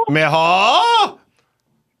 Mijo? Mijo?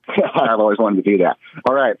 I've always wanted to do that.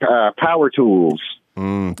 All right, power tools.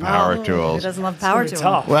 Power tools. Who doesn't love power tools?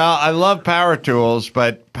 Well, I love power tools,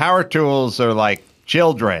 but power tools are like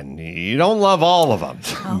children. You don't love all of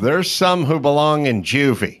them. There's some who belong in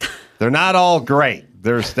juvie. They're not all great.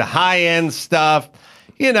 There's the high-end stuff.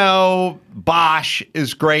 You know, Bosch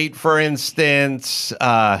is great, for instance.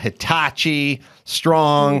 Hitachi,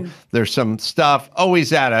 strong. There's some stuff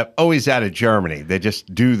always out of Germany. They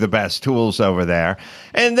just do the best tools over there.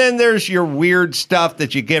 And then there's your weird stuff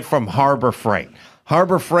that you get from Harbor Freight.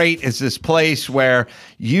 Harbor Freight is this place where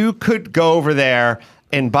you could go over there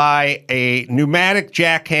and buy a pneumatic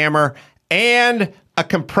jackhammer and a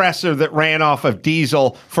compressor that ran off of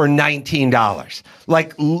diesel for $19.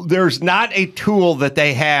 Like, there's not a tool that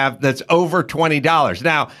they have that's over $20.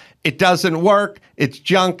 Now, it doesn't work. It's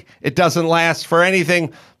junk. It doesn't last for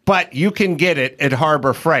anything, but you can get it at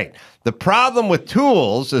Harbor Freight. The problem with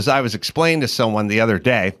tools, as I was explaining to someone the other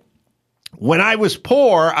day, when I was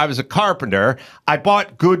poor, I was a carpenter. I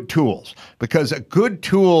bought good tools because a good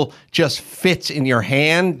tool just fits in your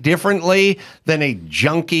hand differently than a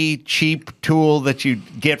junky, cheap tool that you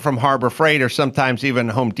get from Harbor Freight or sometimes even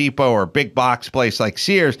Home Depot or a big box place like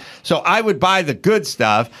Sears. So I would buy the good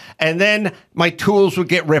stuff, and then my tools would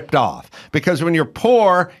get ripped off. Because when you're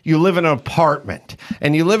poor, you live in an apartment.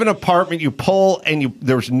 And you live in an apartment, you pull, and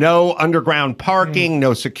there's no underground parking,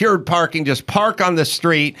 no secured parking, just park on the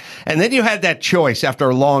street. And then you had that choice after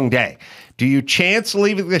a long day. Do you chance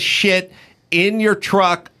leaving the shit in your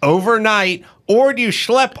truck overnight, or do you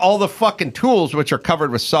schlep all the fucking tools, which are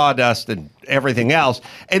covered with sawdust and everything else,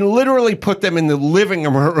 and literally put them in the living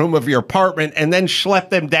room of your apartment and then schlep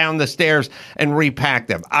them down the stairs and repack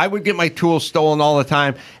them? I would get my tools stolen all the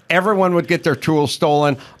time. Everyone would get their tools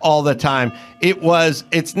stolen all the time.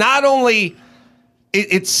 It's not only...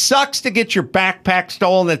 It sucks to get your backpack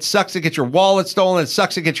stolen. It sucks to get your wallet stolen. It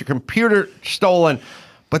sucks to get your computer stolen.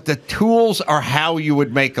 But the tools are how you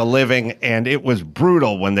would make a living, and it was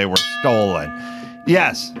brutal when they were stolen.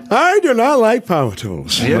 Yes. I do not like power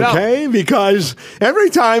tools, okay? Because every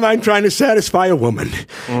time I'm trying to satisfy a woman,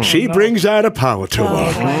 she brings out a power tool.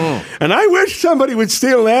 And I wish somebody would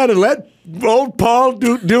steal that and let old Paul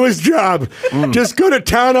do his job. Just go to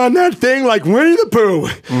town on that thing like Winnie the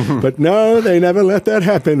Pooh. But no, they never let that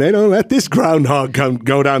happen. They don't let this groundhog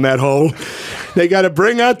go down that hole. They got to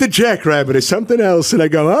bring out the jackrabbit or something else. And I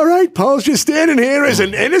go, all right, Paul's just standing here as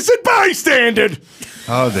an innocent bystander.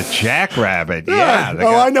 Oh, the jackrabbit. Yeah.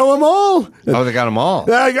 I know them all. Oh, they got them all.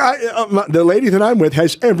 The lady that I'm with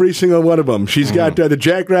has every single one of them. She's got the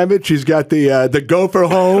jackrabbit. She's got the gopher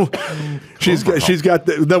hole. She's got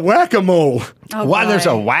the whack-a-mole. Oh, what? There's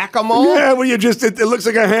a whack-a-mole? Yeah, well, it looks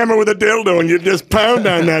like a hammer with a dildo, and you just pound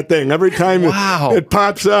on that thing every time it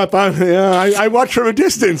pops up. I watch from a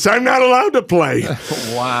distance. I'm not allowed to play.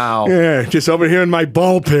 Wow. Yeah, just over here in my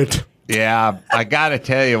ball pit. Yeah, I got to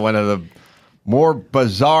tell you, one of the more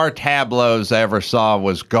bizarre tableaus I ever saw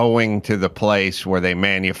was going to the place where they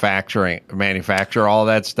manufacture all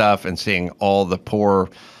that stuff and seeing all the poor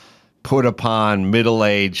put-upon,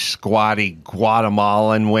 middle-aged, squatty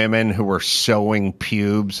Guatemalan women who were sewing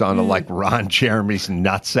pubes onto, like, Ron Jeremy's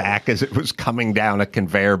nutsack as it was coming down a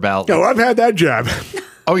conveyor belt. Oh, I've had that job.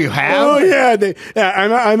 Oh, you have? Oh yeah,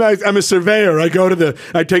 I'm a surveyor.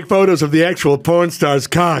 I take photos of the actual porn stars'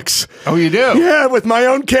 cocks. Oh, you do? Yeah, with my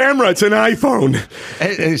own camera. It's an iPhone.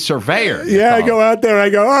 A surveyor. Yeah, I go out there. I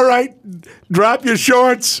go, all right, drop your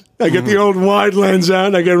shorts. I get the old wide lens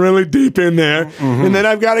out. I get really deep in there, and then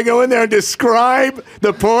I've got to go in there and describe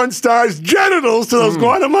the porn stars' genitals to those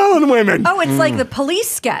Guatemalan women. Oh, it's like the police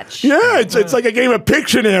sketch. Yeah, it's like a game of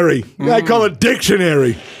Pictionary. I call it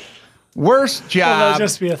dictionary. Worst Well, job that'll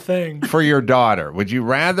just be a thing. for your daughter. Would you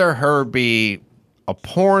rather her be a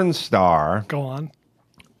porn star Go on.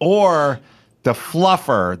 or the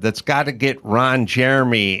fluffer that's got to get Ron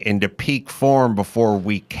Jeremy into peak form before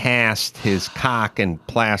we cast his cock in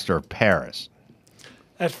plaster of Paris?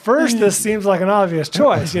 At first, this seems like an obvious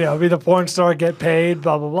choice. You know, be the porn star, get paid,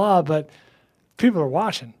 blah, blah, blah. But people are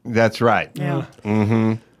watching. That's right. Yeah.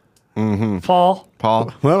 Paul?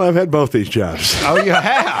 Well, I've had both these jobs. Oh, you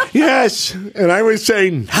have? Yes, and I was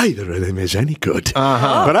saying neither of them is any good.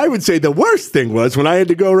 But I would say the worst thing was when I had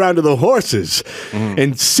to go around to the horses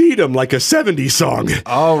and seed them like a 70s song.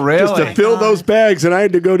 Oh, really? Just to fill those bags, and I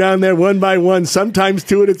had to go down there one by one, sometimes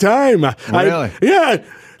two at a time. Really? Yeah,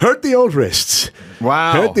 hurt the old wrists.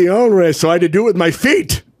 Wow. Hurt the old wrists, so I had to do it with my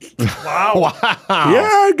feet. Wow.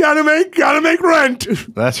 Yeah, gotta make rent.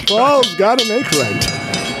 That's right. Paul's gotta make rent.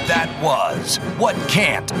 That was What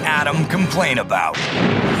Can't Adam Complain About?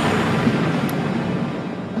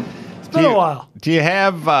 It's been a while. Do you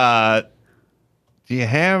have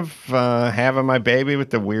Having My Baby with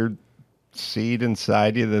the weird seed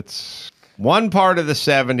inside you? That's one part of the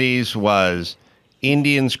 70s was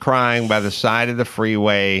Indians crying by the side of the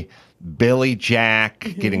freeway, Billy Jack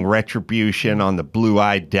getting retribution on the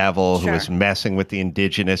blue-eyed devil who was messing with the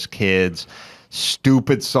indigenous kids,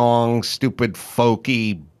 stupid songs, stupid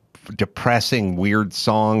folky, depressing, weird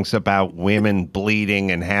songs about women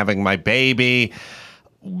bleeding and having my baby,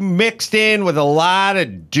 mixed in with a lot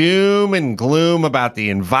of doom and gloom about the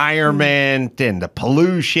environment and the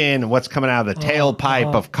pollution and what's coming out of the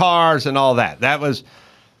tailpipe of cars and all that. That was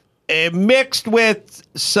mixed with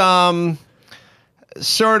some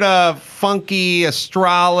sort of funky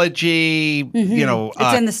astrology, you know,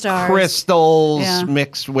 It's in the stars. crystals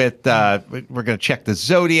mixed with, we're going to check the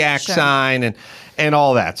zodiac sign and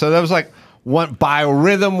all that. So that was like one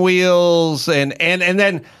biorhythm wheels and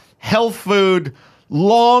then health food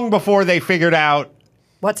long before they figured out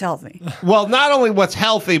what's healthy. Well, not only what's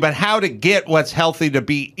healthy, but how to get what's healthy to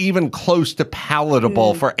be even close to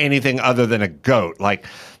palatable for anything other than a goat. Like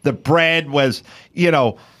the bread was, you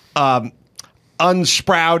know,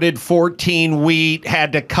 unsprouted 14 wheat,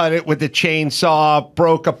 had to cut it with a chainsaw,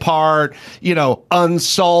 broke apart, you know,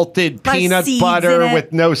 unsalted peanut butter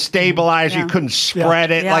with no stabilizer. You couldn't spread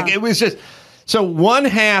it. Like it was just, so one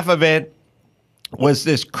half of it was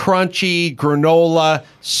this crunchy granola,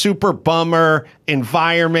 super bummer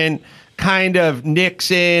environment, kind of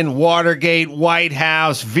Nixon, Watergate, White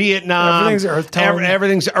House, Vietnam. Everything's earth tone.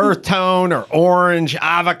 Everything's earth tone or orange,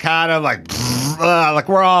 avocado, like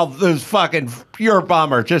we're all this fucking pure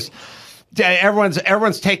bummer. Just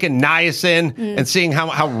everyone's taking niacin and seeing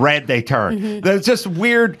how red they turn. There's just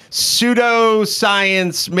weird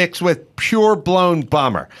pseudoscience mixed with pure blown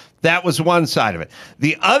bummer. That was one side of it.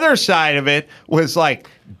 The other side of it was like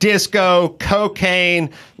disco,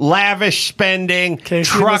 cocaine, lavish spending,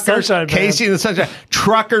 truckers, Casey and the Sunshine,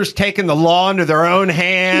 truckers taking the law into their own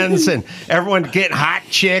hands, and everyone getting hot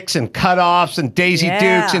chicks and cutoffs and Daisy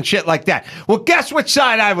Dukes and shit like that. Well, guess which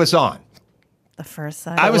side I was on? The first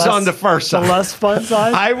side. I was on the first side. The less fun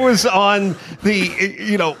side? I was on the,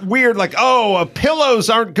 you know, weird, like, pillows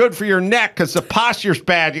aren't good for your neck because the posture's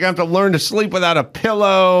bad. You're going to have to learn to sleep without a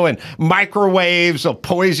pillow, and microwaves will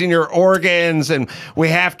poison your organs, and we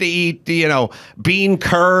have to eat, you know, bean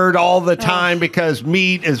curd all the time because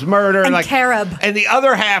meat is murder. And like carob. And the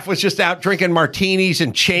other half was just out drinking martinis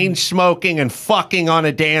and chain smoking and fucking on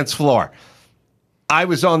a dance floor. I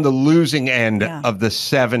was on the losing end of the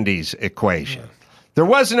 70s equation. There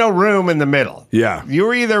was no room in the middle. Yeah. You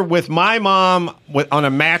were either with my mom on a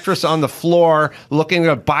mattress on the floor looking at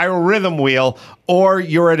a biorhythm wheel, or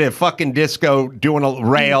you're at a fucking disco doing a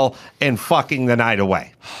rail and fucking the night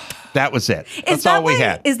away. That was it. That's all we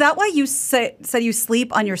had. Is that why you said you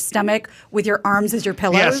sleep on your stomach with your arms as your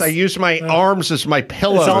pillows? Yes, I use my arms as my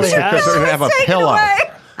pillows all they because have. I have a Take it pillow. away.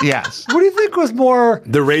 Yes. What do you think was more?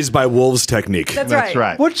 The raised by wolves technique. That's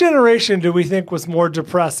right. What generation do we think was more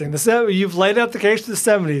depressing? You've laid out the case for the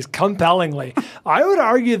 70s compellingly. I would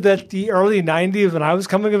argue that the early 90s, when I was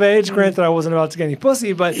coming of age, granted I wasn't about to get any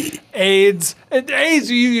pussy, but AIDS,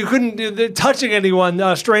 you couldn't do touching anyone,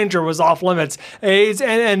 a stranger was off limits. AIDS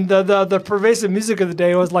and the pervasive music of the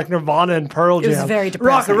day was like Nirvana and Pearl Jam. It was very depressing.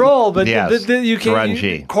 Rock and roll, but Yes. you can't.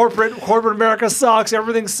 Grungy. Corporate America sucks.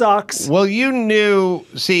 Everything sucks. Well, you knew,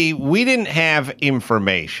 see, we didn't have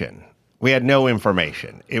information. We had no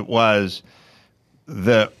information. It was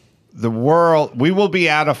the world, we will be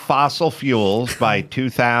out of fossil fuels by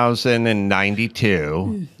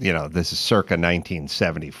 2092. You know, this is circa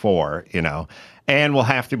 1974, you know, and we'll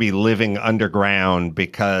have to be living underground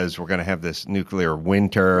because we're going to have this nuclear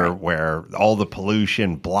winter where all the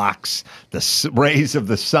pollution blocks the rays of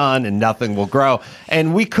the sun and nothing will grow.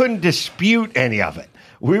 And we couldn't dispute any of it.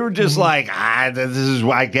 We were just like,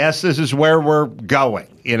 I guess this is where we're going,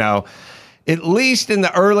 you know. At least in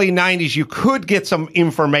the early 90s, you could get some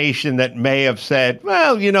information that may have said,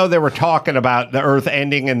 well, you know, they were talking about the Earth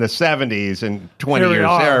ending in the 70s and 20 years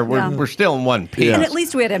there. We're still in one piece. And at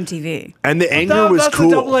least we had MTV. And the anger was that's cool.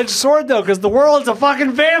 That's a double-edged sword, though, because the world's a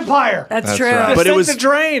fucking vampire. That's true. right. But it was the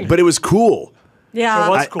drain. But it was cool.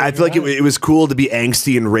 Yeah. Cool, I feel like it was cool to be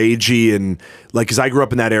angsty and ragey and like, because I grew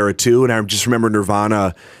up in that era too, and I just remember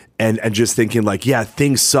Nirvana and just thinking like, yeah,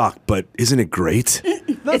 things suck, but isn't it great?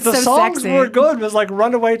 The so songs sexy. were good. It was like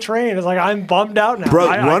Runaway Train. It's like, I'm bummed out now. Bro,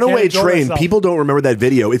 I Runaway can't enjoy Train, myself. people don't remember that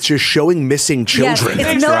video. It's just showing missing children.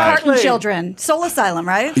 Yes, it's milk Exactly. carton children. Soul Asylum,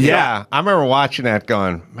 right? Yeah, I remember watching that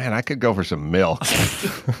going, man, I could go for some milk.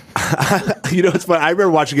 You know, it's fun. I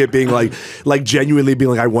remember watching it being like genuinely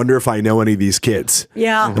being like, I wonder if I know any of these kids.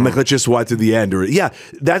 Yeah. I'm like, let's just watch to the end. Or yeah,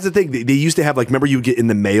 that's the thing. They used to have like, remember you get in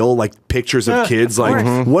the mail like pictures of kids.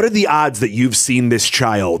 Like, what are the odds that you've seen this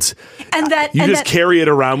child? And that You and just that, carry it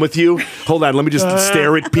around with you. Hold on, let me just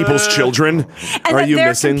stare at people's children. and Are that you their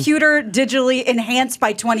missing? computer digitally enhanced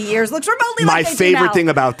by 20 years looks remotely My like they do favorite now. thing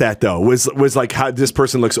about that though was like how this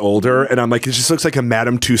person looks older, and I'm like, it just looks like a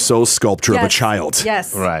Madame Tussauds sculpture of a child.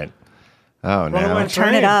 Yes. Right. Oh, no. Runaway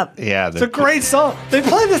Turn it up. Yeah. It's a great song. They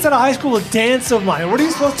played this at a high school dance of mine. What are you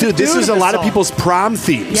supposed to do? Dude, this is to a lot of song? people's prom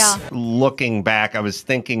themes. Yeah. Looking back, I was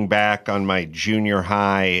thinking back on my junior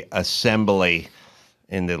high assembly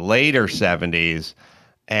in the later 70s,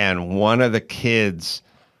 and one of the kids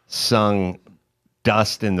sung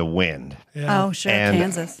Dust in the Wind. Yeah. Oh, sure. And,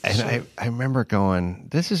 Kansas. and I remember going,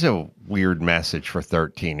 this is a weird message for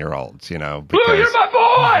 13-year-olds, you know. Blue, Because you're my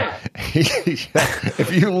boy!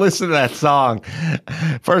 if you listen to that song,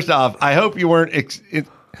 first off, I hope you weren't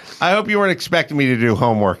expecting me to do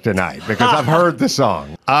homework tonight because I've heard the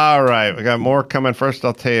song. All right, we got more coming. First,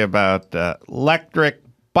 I'll tell you about electric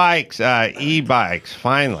bikes, e-bikes.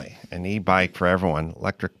 Finally, an e-bike for everyone.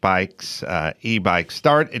 Electric bikes, e-bikes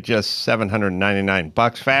start at just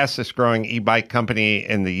 $799. Fastest growing e-bike company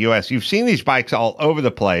in the U.S. You've seen these bikes all over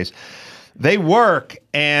the place. They work,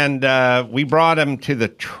 and we brought them to the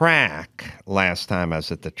track last time I was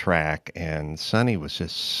at the track, and Sonny was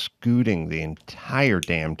just scooting the entire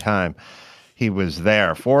damn time he was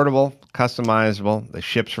there. Affordable, customizable, the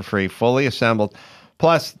ships for free, fully assembled.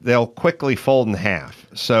 Plus, they'll quickly fold in half,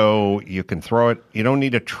 so you can throw it. You don't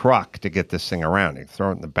need a truck to get this thing around. You can throw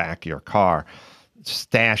it in the back of your car.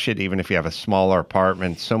 Stash it, even if you have a smaller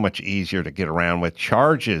apartment. So much easier to get around with.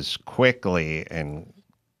 Charges quickly and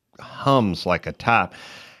hums like a top.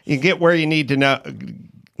 You get where you need to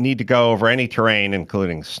go over any terrain,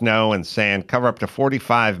 including snow and sand. Cover up to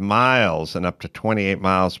 45 miles and up to 28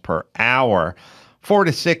 miles per hour. 4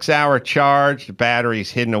 to 6 hour charge. The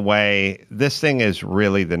battery's hidden away. This thing is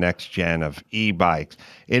really the next gen of e-bikes.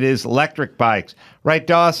 It is electric bikes. Right,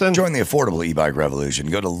 Dawson? Join the affordable e-bike revolution.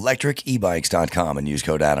 Go to electricebikes.com and use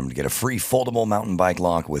code Adam to get a free foldable mountain bike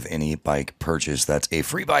lock with any bike purchase. That's a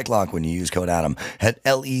free bike lock when you use code Adam at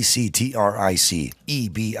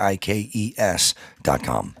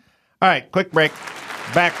electricebikes.com. All right, quick break.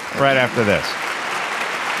 Back right after this.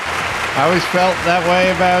 I always felt that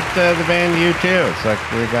way about the band U2. It's like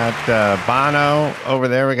we got Bono over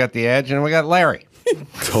there, we got The Edge, and we got Larry.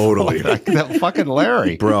 Totally. That fucking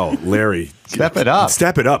Larry. Bro, Larry. Step it up.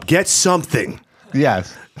 Step it up. Get something.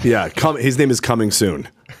 Yes. Yeah, his name is coming soon.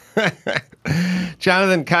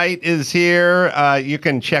 Jonathan Kite is here. You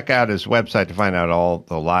can check out his website to find out all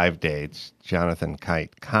the live dates,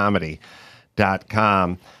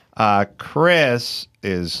 JonathanKiteComedy.com. Chris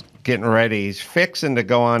is getting ready. He's fixing to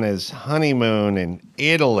go on his honeymoon in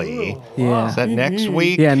Italy. Yeah. Is that next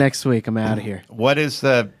week? Yeah, next week I'm out of here. What's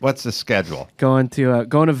the schedule? Going to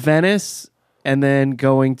Venice, and then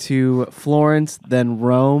going to Florence, then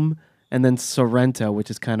Rome, and then Sorrento,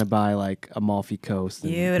 which is kind of by like Amalfi Coast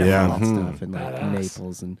and Beautiful. all that stuff, and like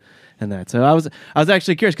Naples and that. So I was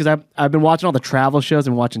actually curious because I've been watching all the travel shows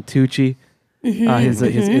and watching Tucci, his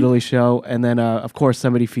Italy show, and then of course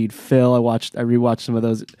Somebody Feed Phil. I rewatched some of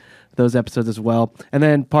those episodes as well, and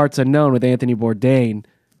then Parts Unknown with Anthony Bourdain.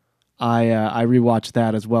 I rewatched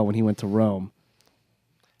that as well when he went to Rome.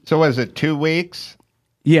 So was it 2 weeks?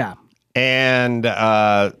 Yeah. And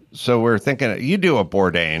so we're thinking, you do a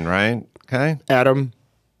Bourdain, right? Okay. Adam,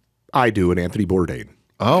 I do an Anthony Bourdain.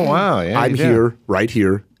 Oh, wow. Yeah, I'm here, right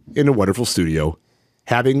here, in a wonderful studio,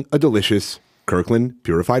 having a delicious Kirkland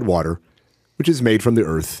purified water, which is made from the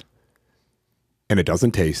earth, and it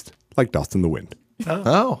doesn't taste like dust in the wind.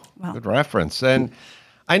 Oh, good reference. And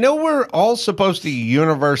I know we're all supposed to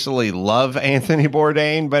universally love Anthony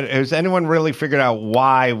Bourdain, but has anyone really figured out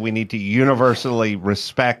why we need to universally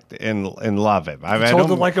respect and love him? I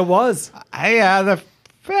told him like it was. I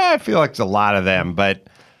feel like it's a lot of them, but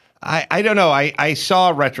I don't know. I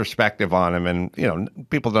saw a retrospective on him, and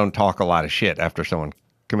people don't talk a lot of shit after someone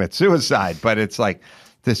commits suicide, but it's like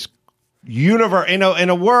this universe in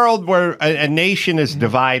a world where a nation is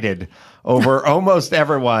divided over almost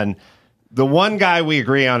everyone. The one guy we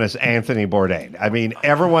agree on is Anthony Bourdain. I mean,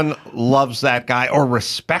 everyone loves that guy or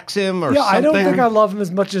respects him or something. I don't think I love him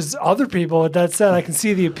as much as other people. With that said, I can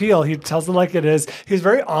see the appeal. He tells it like it is. He's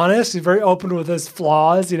very honest. He's very open with his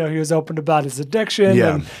flaws. He was open about his addiction.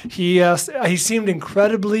 Yeah. And he seemed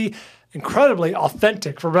incredibly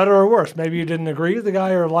authentic, for better or worse. Maybe you didn't agree with the guy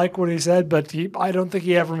or like what he said, but I don't think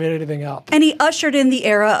he ever made anything up. And he ushered in the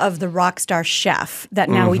era of the rock star chef that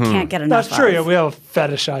now we can't get enough That's true. of. Yeah, we have a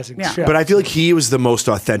fetishizing chef. But I feel like he was the most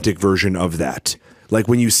authentic version of that. Like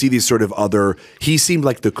when you see these sort of he seemed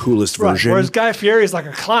like the coolest version. Whereas Guy Fieri is like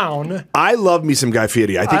a clown. I love me some Guy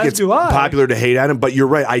Fieri. I think it's popular to hate at him, but you're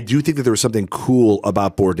right. I do think that there was something cool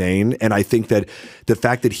about Bourdain, and I think that the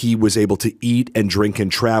fact that he was able to eat and drink and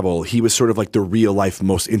travel, he was sort of like the real life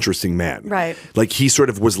most interesting man. Right. Like he sort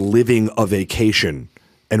of was living a vacation,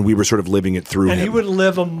 and we were sort of living it through And him. he would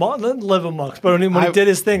live amongst, but when he did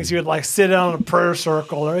his things, he would like sit down in a prayer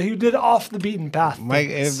circle, or he did off the beaten path.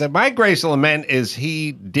 My grace lament is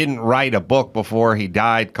he didn't write a book before he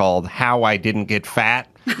died called How I Didn't Get Fat,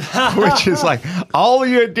 which is like all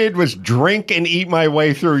you did was drink and eat my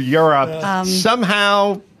way through Europe.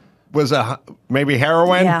 Somehow was maybe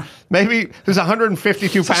heroin. Yeah. Maybe it was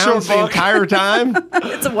 152 pounds the entire time.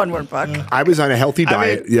 It's a one-word book. I was on a healthy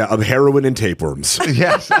diet, of heroin and tapeworms.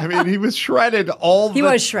 Yes, I mean he was shredded all He the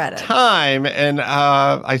was shredded. time, and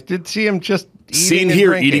I did see him just Seen and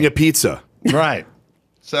here drinking. eating a pizza. Right.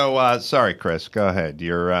 So sorry, Chris. Go ahead.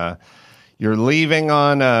 You're leaving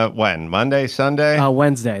on when? Monday, Sunday?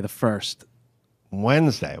 Wednesday, the 1st.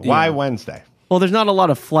 Wednesday. Why Wednesday? Well, there's not a lot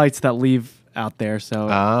of flights that leave out there, so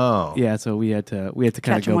so we had to kind of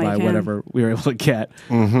Catch 'em go while by you can. whatever we were able to get.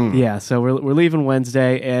 Yeah, so we're leaving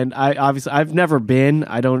Wednesday, and I've never been.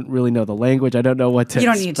 I don't really know the language. I don't know what to. You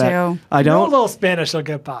don't need expect. to. I Know a don't. little Spanish, he'll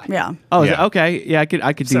get by. Yeah. Oh, Yeah. okay. Yeah,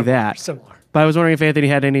 I could do that. Similar. But I was wondering if Anthony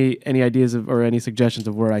had any ideas or any suggestions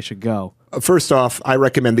of where I should go. First off, I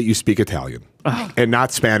recommend that you speak Italian and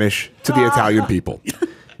not Spanish to the Italian people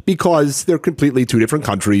because they're completely two different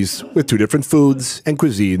countries with two different foods and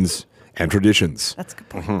cuisines and traditions. That's a good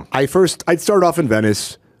point. I'd start off in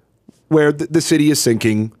Venice where the city is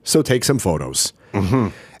sinking, so take some photos.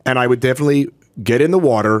 And I would definitely get in the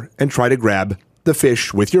water and try to grab the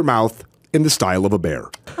fish with your mouth in the style of a bear.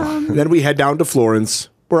 Then we head down to Florence,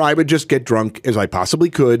 where I would just get drunk as I possibly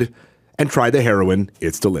could and try the heroin.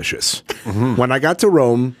 It's delicious. When I got to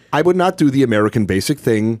Rome, I would not do the American basic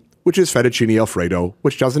thing, which is fettuccine Alfredo,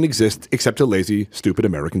 which doesn't exist except to lazy, stupid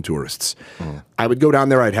American tourists. I would go down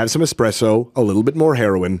there, I'd have some espresso, a little bit more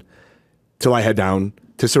heroin, till I head down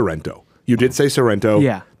to Sorrento. You did say Sorrento.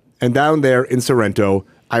 Yeah. And down there in Sorrento,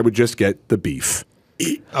 I would just get the beef.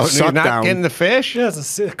 Oh, so you're not getting the fish? Yeah,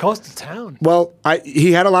 it's a coastal town. Well,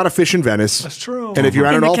 he had a lot of fish in Venice. That's true. And if you're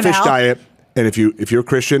on In an the all-fish canal. diet, and if you're a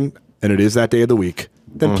Christian, and it is that day of the week,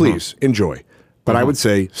 then please enjoy. But I would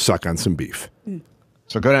say suck on some beef.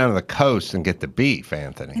 So go down to the coast and get the beef,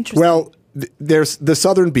 Anthony. Interesting. Well, there's the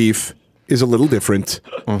southern beef is a little different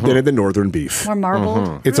than in the northern beef. More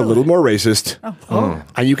marbled. It's a little more racist,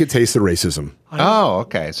 and you can taste the racism. Oh,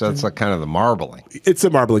 okay. So it's like kind of the marbling. It's the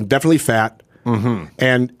marbling, definitely fat,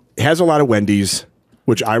 and has a lot of Wendy's,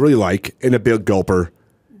 which I really like, in a big gulper.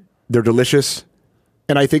 They're delicious,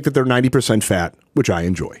 and I think that they're 90% fat, which I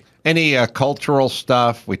enjoy. Any cultural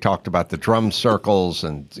stuff? We talked about the drum circles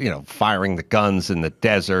and, firing the guns in the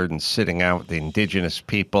desert and sitting out with the indigenous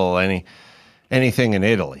people. anything in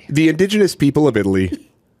Italy. The indigenous people of Italy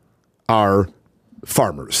are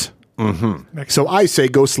farmers. So I say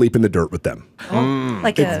go sleep in the dirt with them.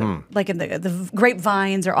 Like in the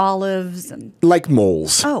grapevines or olives and Like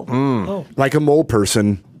moles. Like a mole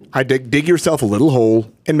person. I dig yourself a little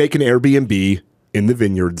hole and make an Airbnb in the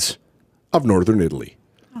vineyards of northern Italy.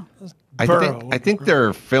 I think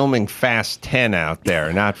they're filming Fast 10 out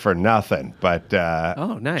there, not for nothing. But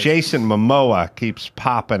nice. Jason Momoa keeps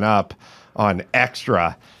popping up on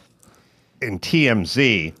Extra in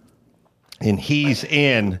TMZ, and he's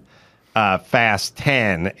in Fast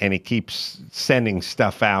 10, and he keeps sending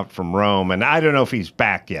stuff out from Rome. And I don't know if he's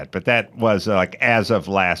back yet, but that was like as of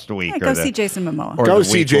last week. go see Jason Momoa. Go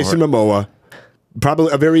see Jason Momoa.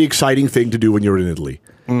 Probably a very exciting thing to do when you're in Italy.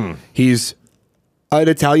 He's an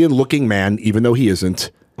Italian-looking man, even though he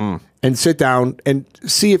isn't, and sit down and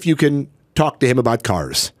see if you can talk to him about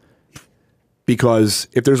cars. Because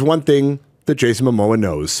if there's one thing that Jason Momoa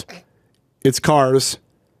knows, it's cars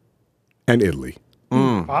and Italy.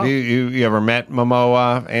 Wow. You ever met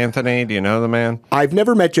Momoa, Anthony? Do you know the man? I've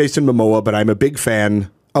never met Jason Momoa, but I'm a big fan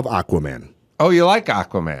of Aquaman. Oh, you like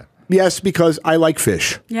Aquaman? Yes, because I like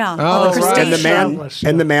fish. Yeah. Oh, the right. crustaceans.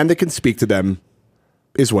 And the man that can speak to them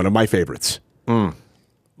is one of my favorites.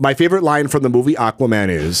 My favorite line from the movie Aquaman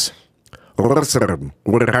is, Oh,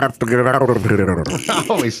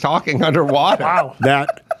 he's talking underwater. Wow.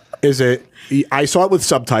 that is I saw it with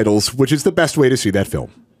subtitles, which is the best way to see that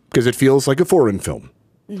film, because it feels like a foreign film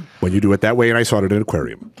when you do it that way, and I saw it in an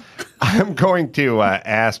aquarium. I'm going to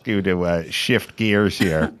ask you to shift gears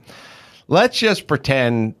here. Let's just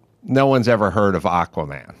pretend no one's ever heard of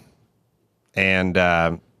Aquaman.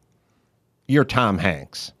 And you're Tom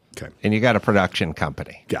Hanks. Okay. And you got a production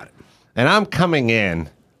company. Got it. And I'm coming in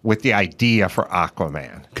with the idea for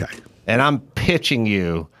Aquaman. Okay. And I'm pitching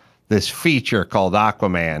you this feature called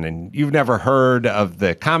Aquaman, and you've never heard of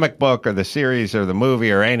the comic book or the series or the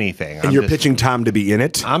movie or anything. And you're pitching Tom to be in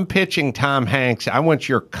it? I'm pitching Tom Hanks. I want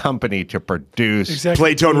your company to produce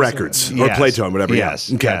Playtone Records. Or Playtone, whatever. Yes.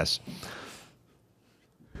 Yeah. Okay. Yes.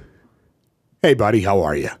 Hey, buddy, how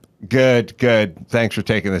are you? Good. Thanks for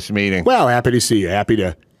taking this meeting. Well, happy to see you. Happy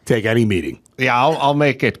to take any meeting. Yeah, I'll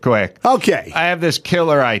make it quick. Okay. I have this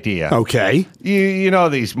killer idea. Okay. You know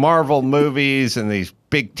these Marvel movies and these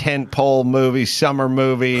big tentpole movies, summer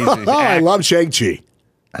movies. I love Shang-Chi.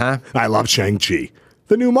 Huh? I love Shang-Chi.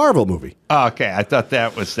 The new Marvel movie. Oh, okay, I thought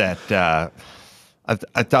that was that.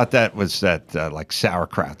 I thought that was that like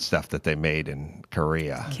sauerkraut stuff that they made in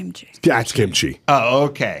Korea. Kimchi. That's kimchi. Oh,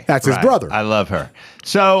 okay. That's his brother. I love her.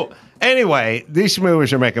 So anyway, these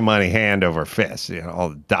movies are making money hand over fist. You know, all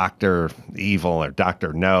Dr. Evil or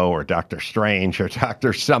Dr. No or Dr. Strange or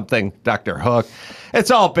Dr. something, Dr. Hook.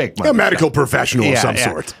 It's all big money. A medical professional of some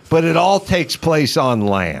sort. But it all takes place on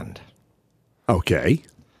land. Okay.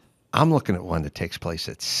 I'm looking at one that takes place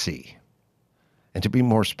at sea. And to be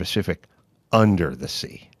more specific, under the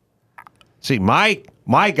sea. See, my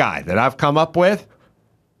guy that I've come up with,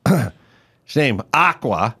 his name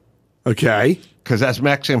Aqua. Okay. Because that's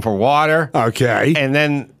Mexican for water. Okay. And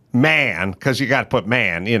then man, because you got to put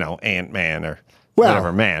man, you know, Ant-Man or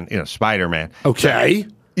whatever man, you know, Spider-Man. Okay.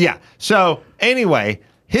 Yeah. So anyway,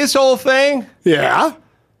 his whole thing. Yeah.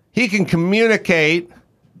 He can communicate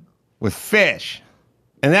with fish.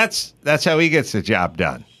 And that's how he gets the job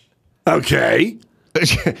done. Okay.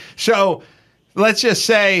 So let's just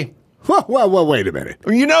say. Well, wait a minute.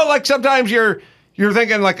 You know, like sometimes you're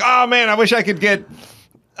thinking like, oh man, I wish I could get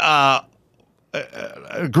a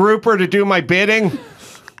grouper to do my bidding.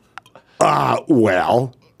 I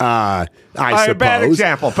suppose. Bad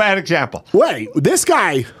example. Wait, this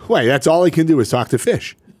guy, that's all he can do is talk to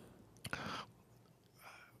fish.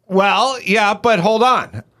 Well, yeah, but hold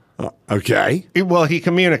on. Okay. Well, he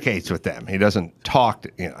communicates with them. He doesn't talk,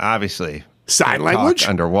 obviously. Sign language?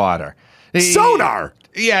 Underwater. Sonar.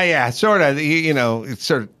 Yeah, sort of. It's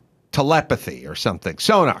sort of telepathy or something.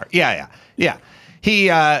 Sonar. Yeah. He.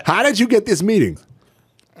 How did you get this meeting?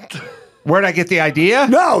 Where'd I get the idea?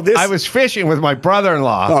 No, I was fishing with my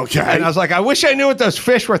brother-in-law. Okay. And I was like, I wish I knew what those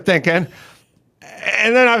fish were thinking.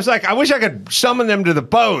 And then I was like, I wish I could summon them to the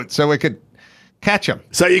boat so we could catch them.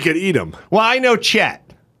 So you could eat them. Well, I know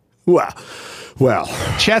Chet. Well.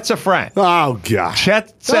 Chet's a friend. Oh, God.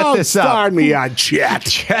 Chet set Don't this up. start me on Chet.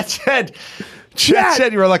 Chet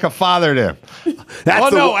said you were like a father to him.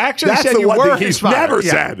 Actually, he said you were his father. Never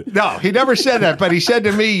said. No, he never said that, but he said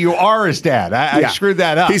to me, you are his dad. I screwed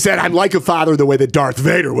that up. He said, I'm like a father the way that Darth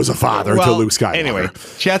Vader was a father to Luke Skywalker. Anyway,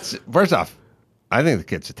 Chet's, first off, I think the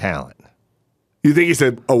kid's a talent. You think he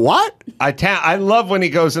said, a what? I love when he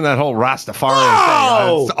goes in that whole Rastafarian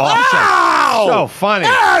Oh! thing. It's awesome. Ow! So funny.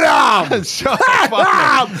 Adam! It's so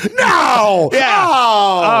funny. No! Yeah.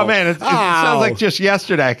 Oh, man, it sounds like just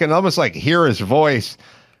yesterday. I can almost like hear his voice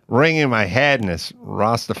ringing in my head in this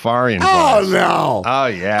Rastafarian Oh, voice. no. Oh,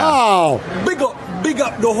 yeah. Oh. Big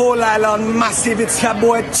up the whole island massive. It's your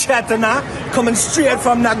boy Chatana coming straight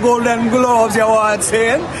from the Golden Globes, you want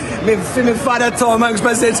saying? Me father told me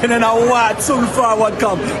presenting in a what soon forward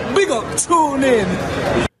come. Big up, tune in.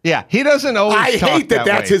 Yeah, he doesn't always I talk hate that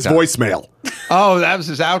that's way, his Tom. voicemail. Oh, that was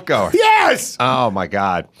his outgoer. Yes! Oh, my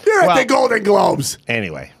God. You're at the Golden Globes.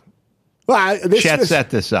 Anyway. Well, Chet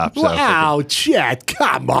set this up. So wow, Chet.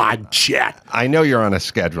 Come on, Chet. I know you're on a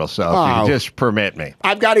schedule, so if you just permit me.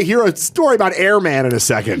 I've got to hear a story about Airman in a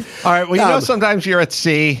second. All right, well, you know sometimes you're at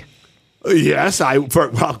sea. Yes,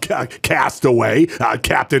 Castaway,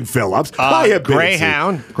 Captain Phillips. I have been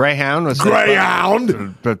Greyhound. Greyhound was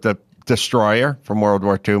Greyhound. But the Destroyer from World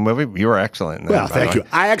War II movie. You were excellent in that. Well, thank you.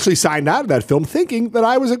 I actually signed out of that film thinking that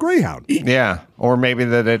I was a Greyhound. Yeah, or maybe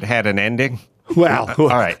that it had an ending. Well, all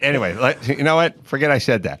right. Anyway, you know what? Forget I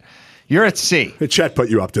said that. You're at sea. Chet put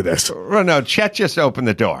you up to this. Well, no, Chet just opened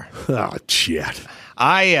the door. Oh, Chet.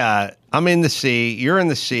 I'm in the sea. You're in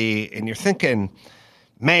the sea, and you're thinking,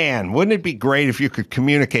 man, wouldn't it be great if you could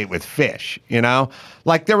communicate with fish? You know,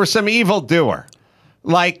 like there was some evildoer,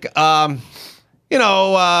 like Kim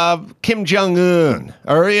Jong-un,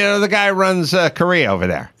 or the guy who runs Korea over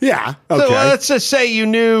there. Yeah. Okay. So let's just say you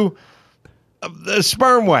knew the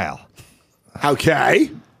sperm whale.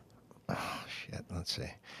 Okay. Oh, shit. Let's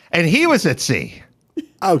see. And he was at sea.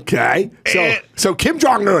 Okay. So Kim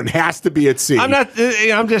Jong-un has to be at sea. I'm not.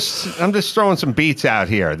 I'm just throwing some beats out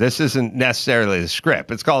here. This isn't necessarily the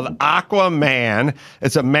script. It's called Aquaman.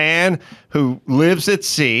 It's a man who lives at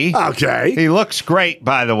sea. Okay. He looks great,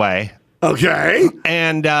 by the way. Okay.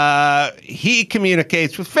 And he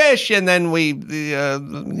communicates with fish, and then we,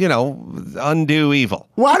 undo evil.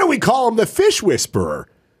 Why don't we call him the Fish Whisperer?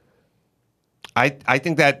 I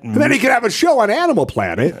think that. And then he could have a show on Animal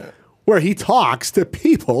Planet where he talks to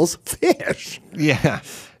people's fish. Yeah.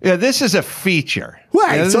 Yeah, this is a feature.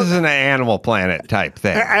 Right. This is an Animal Planet type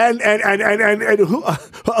thing. And who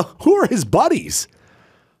are his buddies?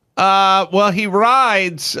 Well, he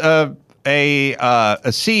rides a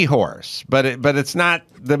seahorse, but it's not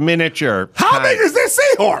the miniature. How big is this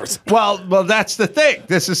seahorse? Well, that's the thing.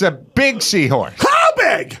 This is a big seahorse. How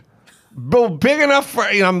big? Well, big enough for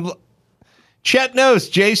Chet knows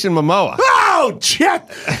Jason Momoa. Oh, Chet!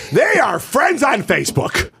 They are friends on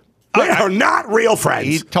Facebook. They are not real friends.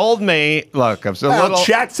 He told me, look, I was a little.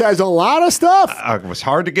 Chet says a lot of stuff. It was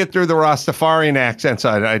hard to get through the Rastafarian accent,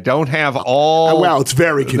 so I don't have all. Well, it's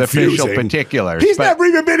very confusing. The official particulars. He's never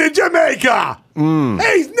even been in Jamaica.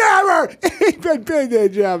 He's never even been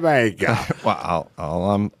in Jamaica. Well,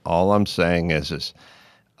 all I'm saying is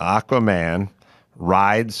Aquaman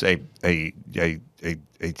rides a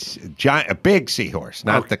giant, a big seahorse,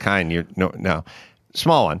 not the kind no,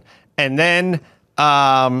 small one, and then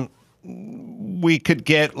we could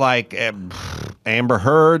get like Amber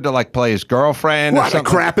Heard to like play his girlfriend. What, or something. A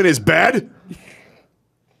crap in his bed?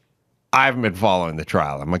 I haven't been following the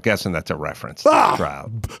trial. I'm guessing that's a reference to the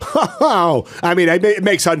trial. Oh, I mean, it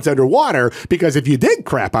makes sense underwater because if you did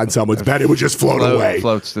crap on someone's bed, it would just float away.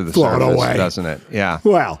 Floats to the surface, doesn't it? Yeah.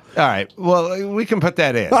 Well. All right. Well, we can put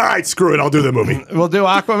that in. All right, screw it. I'll do the movie. We'll do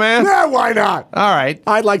Aquaman? Yeah, why not? All right.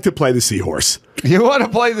 I'd like to play the seahorse. You want to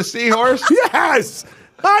play the seahorse? Yes.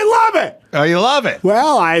 I love it. Oh, you love it?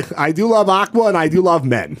 Well, I do love Aqua and I do love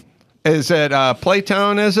men. Is it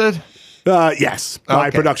Playtone, is it? Yes,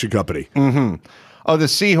 my production company. Mm-hmm. Oh, the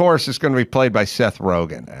seahorse is going to be played by Seth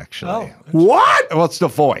Rogen, actually. Oh. What? Well, it's the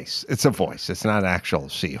voice. It's a voice. It's not an actual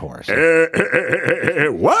seahorse.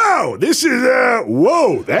 Wow, this is,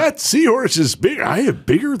 whoa, that seahorse is big. I am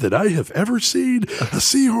bigger than I have ever seen a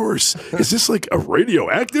seahorse. Is this like a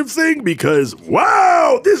radioactive thing? Because,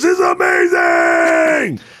 wow, this is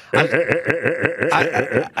amazing.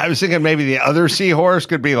 I was thinking maybe the other seahorse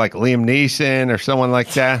could be like Liam Neeson or someone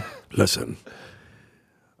like that. Listen,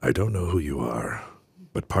 I don't know who you are,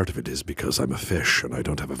 but part of it is because I'm a fish and I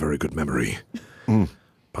don't have a very good memory.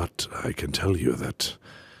 But I can tell you that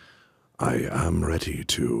I am ready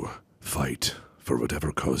to fight for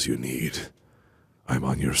whatever cause you need. I'm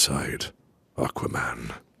on your side,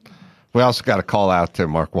 Aquaman. We also got to call out to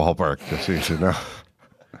Mark Wahlberg, just so you know.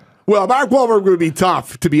 Well, Mark Wahlberg would be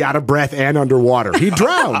tough to be out of breath and underwater. He'd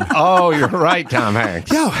drown. Oh, you're right, Tom Hanks.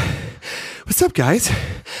 Yo, what's up, guys?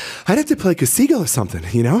 I'd have to play like a seagull or something,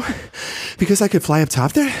 you know? Because I could fly up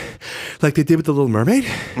top there, like they did with the Little Mermaid.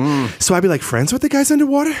 So I'd be like friends with the guys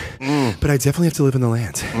underwater, but I definitely have to live in the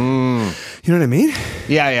land. You know what I mean?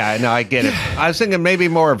 Yeah, no, I get it. I was thinking maybe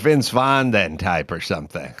more Vince Vaughn then type or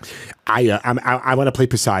something. I want to play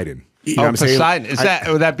Poseidon. You know what I'm saying?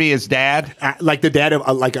 Poseidon. Would that be his dad? Like the dad of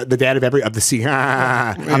the dad of the sea.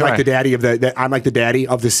 I'm like the daddy of I'm like the daddy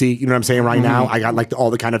of the sea. You know what I'm saying? Right now, I got like all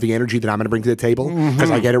the kind of the energy that I'm going to bring to the table because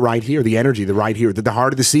I get it right here. The energy, right here, the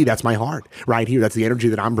heart of the sea. That's my heart right here. That's the energy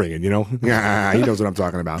that I'm bringing. You know? Yeah, he knows what I'm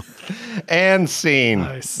talking about. And scene.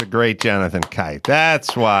 Nice. The great Jonathan Kite.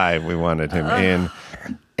 That's why we wanted him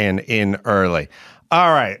in early.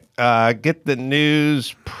 All right, get the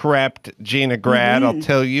news prepped. Gina Grad, I'll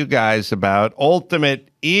tell you guys about Ultimate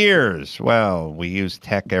Ears. Well, we use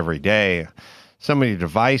tech every day. So many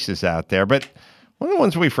devices out there, but one of the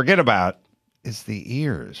ones we forget about is the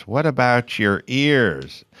ears. What about your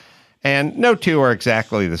ears? And no two are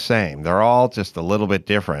exactly the same. They're all just a little bit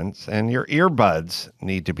different, and your earbuds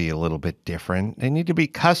need to be a little bit different. They need to be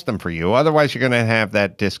custom for you. Otherwise, you're going to have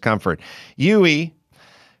that discomfort. UE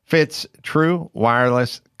fits true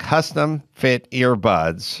wireless custom fit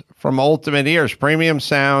earbuds from Ultimate Ears. Premium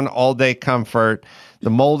sound, all day comfort. The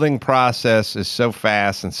molding process is so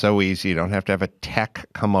fast and so easy. You don't have to have a tech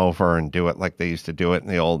come over and do it like they used to do it in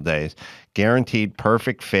the old days. Guaranteed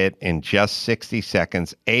perfect fit in just 60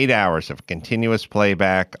 seconds, 8 hours of continuous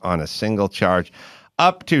playback on a single charge,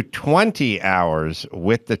 up to 20 hours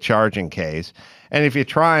with the charging case. And if you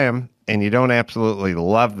try them and you don't absolutely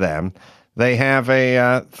love them, they have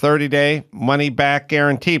a 30-day money-back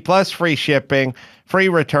guarantee, plus free shipping, free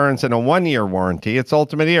returns, and a 1-year warranty. It's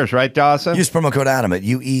Ultimate Ears, right, Dawson? Use promo code Adam at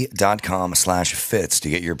ue.com/fits to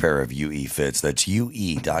get your pair of UE fits. That's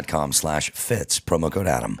ue.com/fits, promo code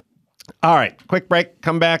Adam. All right, quick break.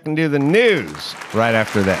 Come back and do the news right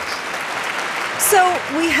after this. So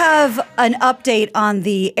we have an update on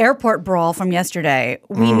the airport brawl from yesterday.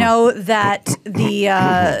 We know that the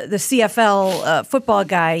CFL football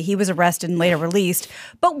guy, he was arrested and later released.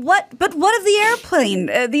 But what of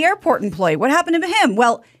the airport employee? What happened to him?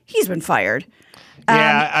 Well, he's been fired.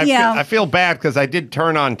 I feel bad because I did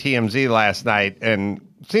turn on TMZ last night, and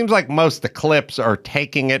it seems like most of the clips are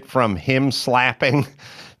taking it from him slapping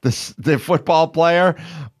the football player,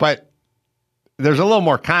 but there's a little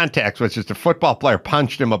more context, which is the football player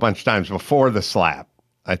punched him a bunch of times before the slap.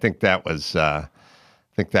 I think that was part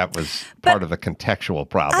of the contextual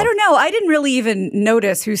problem. I don't know. I didn't really even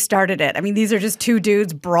notice who started it. I mean, these are just two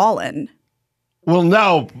dudes brawling. Well,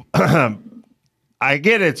 no, I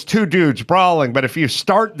get it's two dudes brawling, but if you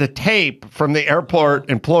start the tape from the airport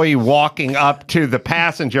employee walking up to the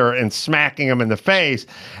passenger and smacking him in the face,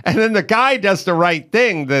 and then the guy does the right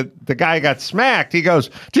thing, the guy got smacked, he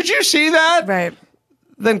goes, "Did you see that?" Right.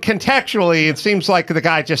 Then contextually, it seems like the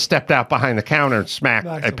guy just stepped out behind the counter and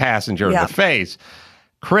smacked a passenger in the face.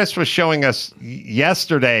 Chris was showing us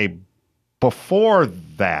yesterday before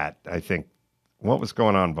that, I think, what was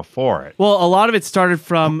going on before it? Well, a lot of it started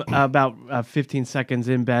from about 15 seconds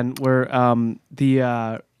in, Ben, where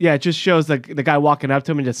it just shows the guy walking up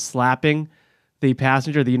to him and just slapping the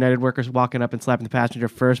passenger, the United workers walking up and slapping the passenger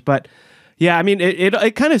first. But yeah, I mean,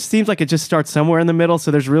 it kind of seems like it just starts somewhere in the middle, so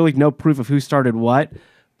there's really no proof of who started what.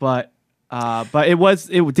 But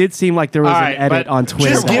it did seem like there was an edit on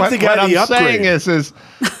Twitter. Just give the guy the upgrade. What I'm saying is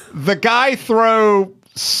the guy threw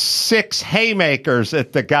 6 haymakers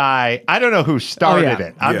at the guy. I don't know who started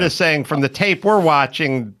it. I'm just saying from the tape we're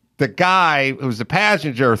watching, the guy who's the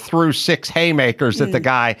passenger threw 6 haymakers at the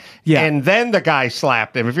guy, and then the guy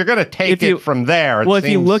slapped him. If you're going to take it from there, if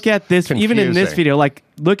you look at this, confusing. Even in this video, like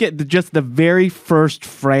look at just the very first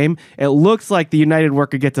frame, it looks like the United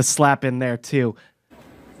worker gets a slap in there too.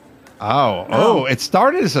 Oh! It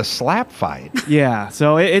started as a slap fight. Yeah,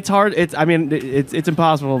 so it's hard. It's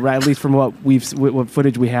impossible, at least from what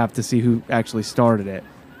footage we have, to see who actually started it.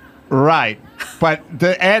 Right, but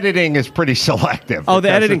the editing is pretty selective. Oh, the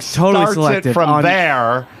editing's totally selective. From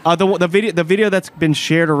there, the video that's been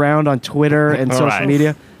shared around on Twitter and social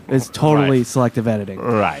media is totally selective editing.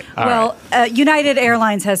 Right. United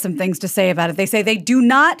Airlines has some things to say about it. They say they do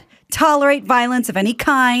not tolerate violence of any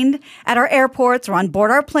kind at our airports or on board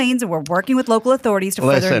our planes, and we're working with local authorities to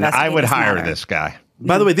further investigate. I would hire this guy.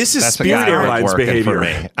 By the way, this is Spirit Airlines behavior. For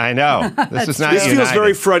me. I know. This is not. This feels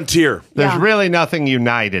very Frontier. There's really nothing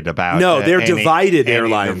United about. No, they're divided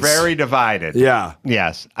airlines. They're very divided. Yeah.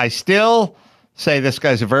 Yes. I still say this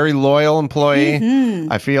guy's a very loyal employee.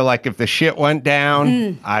 I feel like if the shit went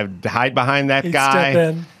down, I'd hide behind that guy.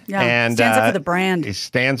 Step in. Yeah. And stands up for the brand. He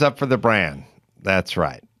stands up for the brand. That's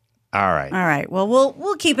right. All right. All right. Well,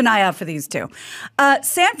 we'll keep an eye out for these two.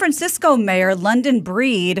 San Francisco Mayor London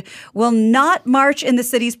Breed will not march in the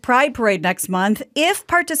city's Pride Parade next month if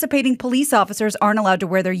participating police officers aren't allowed to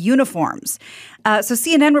wear their uniforms. So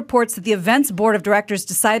CNN reports that the event's board of directors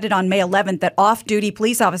decided on May 11th that off-duty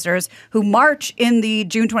police officers who march in the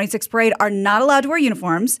June 26th parade are not allowed to wear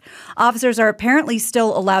uniforms. Officers are apparently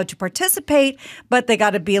still allowed to participate, but they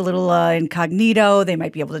got to be a little incognito. They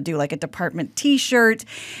might be able to do like a department T-shirt.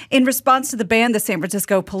 In response to the ban, the San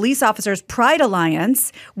Francisco Police Officers Pride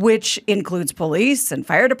Alliance, which includes police and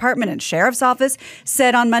fire department and sheriff's office,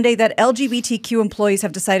 said on Monday that LGBTQ employees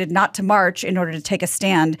have decided not to march in order to take a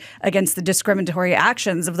stand against the discriminatory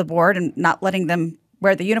actions of the board and not letting them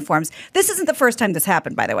wear the uniforms. This isn't the first time this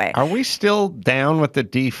happened, by the way. Are we still down with the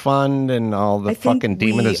defund and all the fucking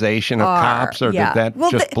demonization of cops, or did that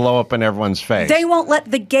just blow up in everyone's face? They won't let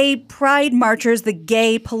the gay pride marchers, the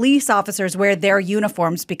gay police officers, wear their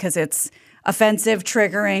uniforms because it's offensive,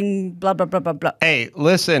 triggering, blah, blah, blah, blah, blah. Hey,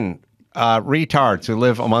 listen, retards who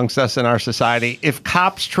live amongst us in our society, if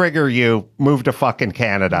cops trigger you, move to fucking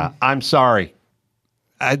Canada. I'm sorry.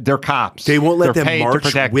 They're cops. They won't let They're them paid to march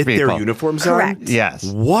protect with people. their uniforms Correct. on? Yes.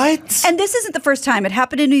 What? And this isn't the first time. It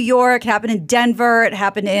happened in New York. It happened in Denver. It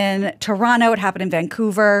happened in Toronto. It happened in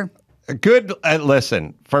Vancouver. Good.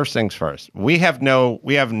 Listen, first things first. We have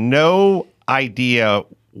no idea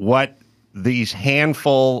what these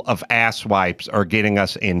handful of asswipes are getting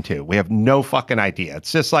us into. We have no fucking idea.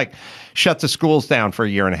 It's just like shut the schools down for a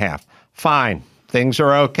year and a half. Fine. Things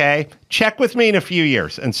are okay. Check with me in a few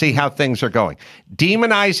years and see how things are going.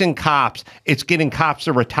 Demonizing cops, it's getting cops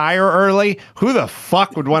to retire early. Who the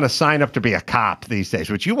fuck would want to sign up to be a cop these days?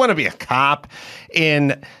 Would you want to be a cop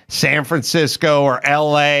in San Francisco or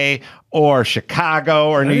LA or Chicago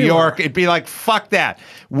or New York? It'd be like, fuck that.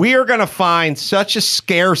 We are going to find such a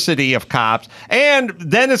scarcity of cops. And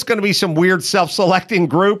then it's going to be some weird self-selecting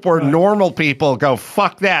group where normal people go,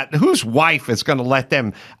 fuck that. Whose wife is going to let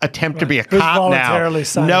them attempt to be a cop now?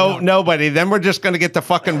 Nobody. Then we're just going to get the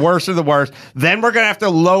fucking worst of the worst. Then we're going to have to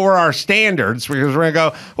lower our standards because we're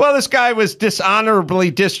going to go, well, this guy was dishonorably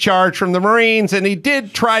discharged from the Marines and he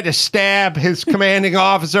did try to stab his commanding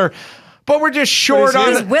officer. But we're just short on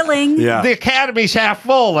He's willing. Yeah. The academy's half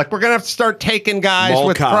full. Like, we're going to have to start taking guys Mall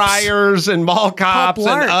with cops. priors and mall cops.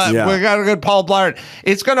 And we got a good Paul Blart.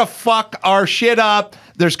 It's going to fuck our shit up.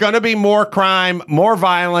 There's going to be more crime, more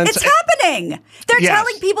violence. It's happening. They're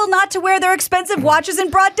telling people not to wear their expensive watches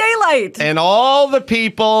in broad daylight. And all the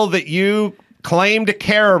people that you claim to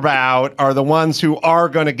care about are the ones who are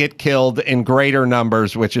going to get killed in greater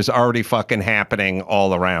numbers, which is already fucking happening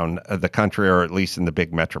all around the country, or at least in the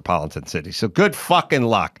big metropolitan cities. So good fucking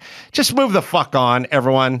luck. Just move the fuck on,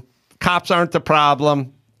 everyone. Cops aren't the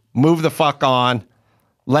problem. Move the fuck on.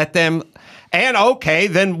 Let them. And okay,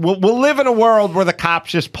 then we'll live in a world where the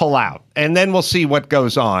cops just pull out, and then we'll see what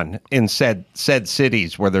goes on in said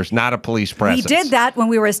cities where there's not a police presence. We did that when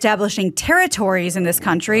we were establishing territories in this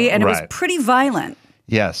country, and it was pretty violent.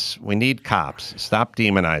 Yes, we need cops. Stop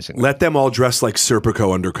demonizing them. Let them all dress like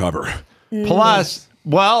Serpico undercover. Plus,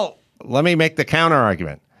 well, let me make the counter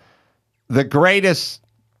argument. The greatest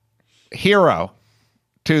hero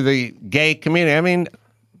to the gay community, I mean,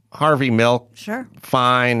 Harvey Milk,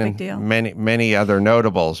 fine, Big and deal. many other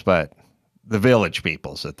notables, but the Village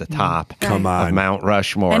People's at the top. Come on. Of Mount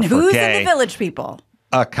Rushmore And for who's gay. in the Village People?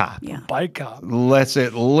 A cop. Yeah. Bike cop. Let's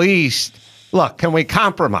at least look. Can we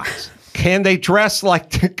compromise? Can they dress like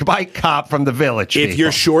the bike cop from the Village? If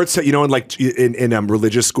your shorts, you know, in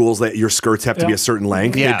religious schools, that your skirts have to be a certain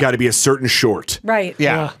length, they've got to be a certain short. Right.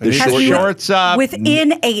 Yeah. The Has to be shorts up.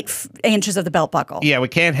 within 8 inches of the belt buckle. Yeah, we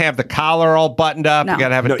can't have the collar all buttoned up. No. We got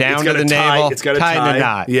to have it No, down it's to got the a tie. navel. It's got a tied in tie. a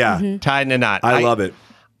knot. Yeah. Tied in a knot. I love it.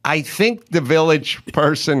 I think the Village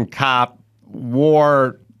person cop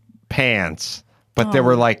wore pants. But they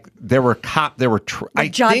were like,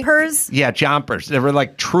 jumpers? Yeah, jumpers. They were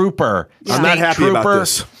like trooper. I'm not happy about trooper,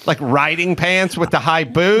 this. Like riding pants with the high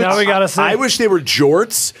boots. Now we gotta say, I wish they were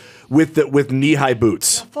jorts with knee-high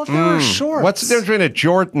boots. fuck, they were shorts. What's the difference between a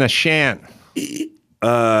jort and a shan?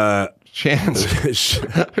 Shans.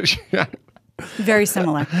 Very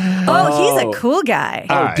similar. Oh, he's a cool guy.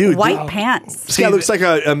 Oh, dude. White pants. This guy looks like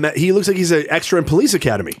he looks like he's an extra in Police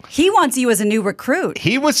Academy. He wants you as a new recruit.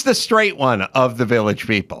 He was the straight one of the Village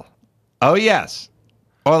People. Oh, yes.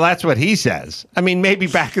 Well, that's what he says. I mean, maybe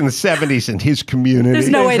back in the 70s in his community. There's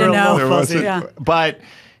no way to know. There wasn't- Yeah. But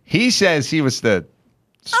he says he was the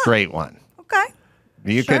straight one. Okay.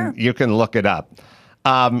 You can look it up.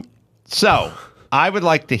 So I would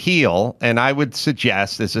like to heal, and I would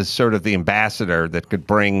suggest this is sort of the ambassador that could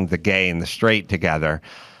bring the gay and the straight together.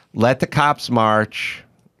 Let the cops march.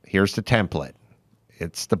 here's the template.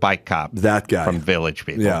 It's the bike cop. That guy. From Village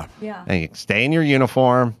People. Yeah. Yeah. And you stay in your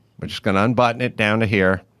uniform. We're just going to unbutton it down to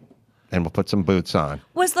here, and we'll put some boots on.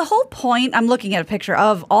 Was the whole point, I'm looking at a picture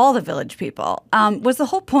of all the Village People, was the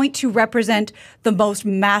whole point to represent the most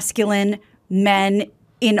masculine men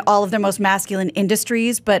in all of their most masculine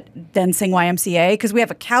industries, but then sing YMCA? Because we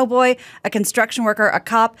have a cowboy, a construction worker, a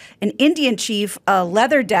cop, an Indian chief, a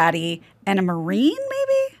leather daddy, and a Marine,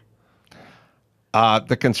 maybe?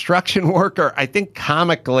 The construction worker, I think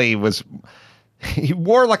comically he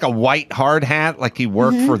wore like a white hard hat, like he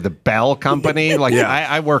worked for the Bell Company. Like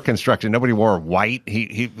I work construction. Nobody wore white.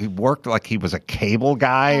 He worked like he was a cable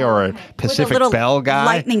guy or a Pacific With a little Bell guy.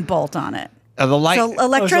 lightning bolt on it. The light. So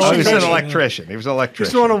electrician. Oh, he was an basically. electrician. He was an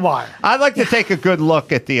electrician. Just on a wire. I'd like to take a good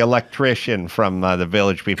look at the electrician from the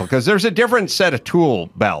Village People because there's a different set of tool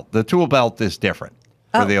belt. The tool belt is different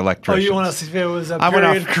for the Oh, electrician. you want to see if it was a I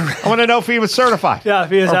period? want to know if he was certified. Yeah,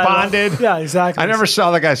 if he was or at- bonded. Yeah, exactly. I never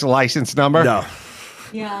saw the guy's license number. No.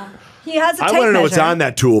 Yeah. He has a I tape want to know what's measure. on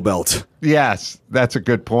that tool belt. Yes, that's a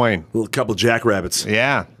good point. A couple jackrabbits.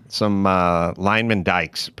 Yeah, some lineman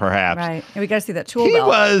dykes, perhaps. Right. And we got to see that tool He belt.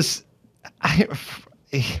 was.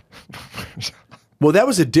 Well, that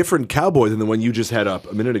was a different cowboy than the one you just had up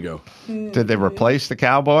a minute ago. Did they replace the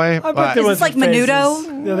cowboy? I bet they Is went this like through phases.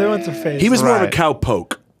 Menudo? Yeah, they went through phases. He was more of a Right.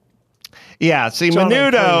 cowpoke. Yeah, see, John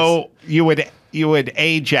Menudo, you would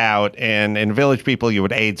age out, and in Village People, you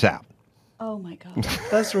would AIDS out. Oh, my God.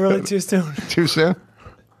 That's really too soon. Too soon?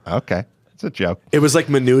 Okay, it's a joke. It was like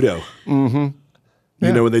Menudo. Mm-hmm.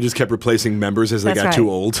 You know, when they just kept replacing members as they That's got right. too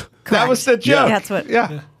old. That was the joke. That's what.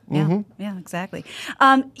 Yeah. Yeah, exactly.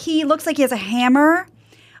 He looks like he has a hammer,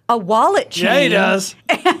 a wallet chain. Yeah, he does.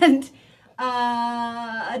 And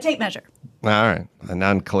a tape measure. All right, and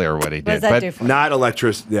unclear what he What did. does that do for you? Not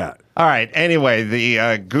electric. Yeah. All right. Anyway, the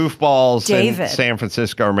goofballs in David. San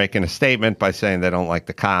Francisco are making a statement by saying they don't like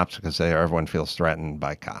the cops because everyone feels threatened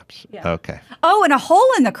by cops. Yeah. Okay. Oh, and a hole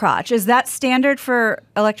in the crotch. Is that standard for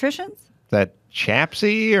electricians? That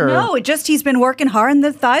Chapsy or No, it just he's been working hard and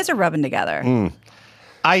the thighs are rubbing together.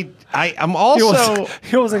 I'm also.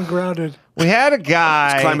 He wasn't grounded. We had a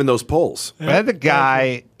guy Climbing those poles. We had the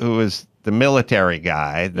guy who was the military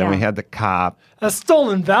guy. Then we Yeah. had the cop. That's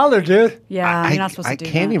stolen valor, dude. Yeah, you're not supposed I to do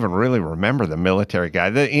can't that. even really remember the military guy,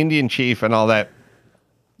 the Indian chief, and all that.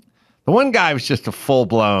 The one guy was just a full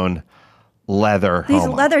blown leather. He's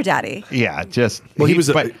homo. a leather daddy. Yeah, just Well, he was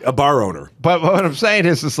but a bar owner. But what I'm saying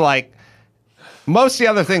is like most of the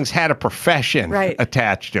other things had a profession Right.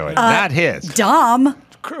 attached to it, not his. Dom.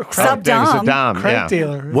 Sub There was a Dom. Dom, Crank yeah.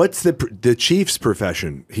 dealer. What's the chief's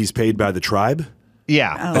profession? He's paid by the tribe?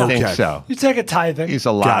 Yeah, I think Okay. so. You take a tithing. He's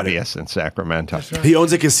a lobbyist in Sacramento. He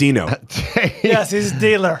owns a casino. Yes, he's a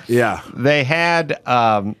dealer. Yeah. They had,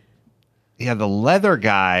 the leather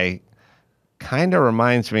guy kind of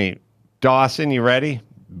reminds me. Dawson, you ready?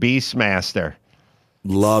 Beastmaster.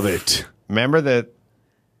 Love it. Remember the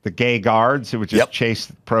gay guards who would just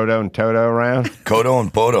chase Proto and Toto around? Kodo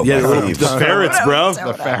and Poto. Yeah, my the thieves. ferrets, bro.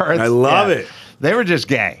 The ferrets. I love Yeah. it. They were just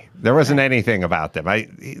gay. There wasn't anything about them.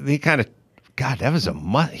 He kind of, God, that was a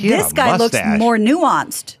he had This a guy looks mustache. more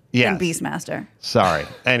nuanced Yes. than Beastmaster. Sorry.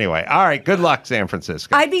 Anyway, all right. Good luck, San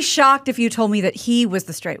Francisco. I'd be shocked if you told me that he was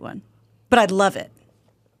the straight one, but I'd love it.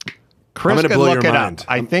 Chris I'm gonna could blow look your it mind. up.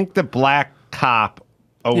 I think the black cop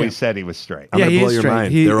always Yeah. said he was straight. I'm Yeah, gonna he blow is your straight.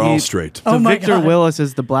 mind. He- They're all he- straight. So Oh my Victor God. Willis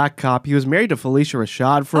is the black cop. He was married to Felicia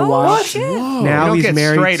Rashad for a Oh, while. shit. You Now don't he's get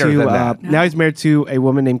married straighter to than that. now he's married to a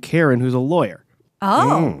woman named Karen who's a lawyer.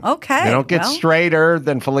 Oh, okay. You don't get Well, straighter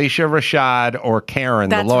than Felicia Rashad or Karen,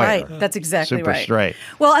 That's the lawyer. right. That's exactly Super right. straight.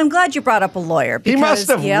 Well, I'm glad you brought up a lawyer. He Because,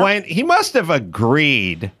 He must have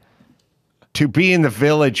agreed to be in the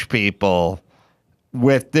Village People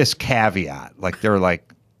with this caveat. Like they're like,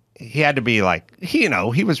 he had to be like, he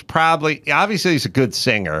was probably, obviously he's a good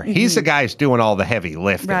singer. He's the guy who's doing all the heavy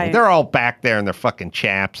lifting. Right. They're all back there in their fucking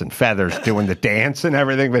chaps and feathers doing the dance and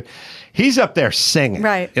everything, but he's up there singing.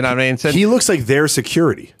 Right. You know what I mean? So, He looks like their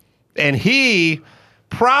security. and he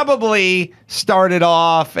probably started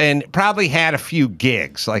off and probably had a few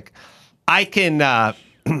gigs. Like I can,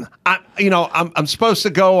 I'm supposed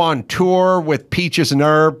to go on tour with Peaches and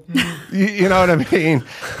Herb. You know what I mean?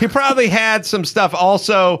 He probably had some stuff.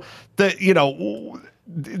 Also,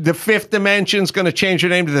 the fifth dimension's going to change their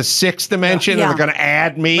name to the sixth dimension, Yeah. and they're going to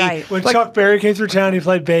add me. Right. When Chuck Berry came through town, he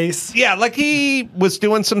played bass. Yeah, like he was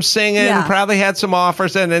doing some singing, Yeah. probably had some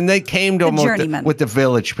offers, and then they came to A him journeyman. with the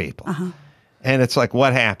Village People. And it's like,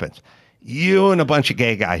 what happens? You and a bunch of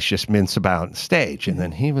gay guys just mince about on stage. And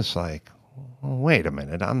then he was like, well, wait a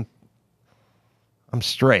minute, I'm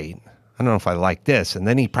straight. I don't know if I like this. And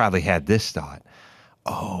then he probably had this thought.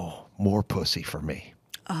 more pussy for me.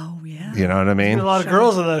 Oh, yeah. You know what I mean? A lot of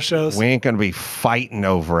girls in those shows. We ain't going to be fighting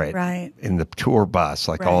over it Right. in the tour bus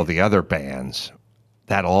like all the other bands.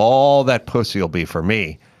 All that pussy will be for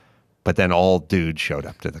me. But then all dudes showed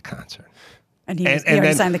up to the concert. And he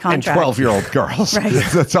already signed the contract. And 12-year-old girls. Right.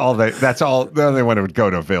 That's all. The only one who would go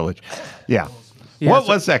to a village. Yeah. What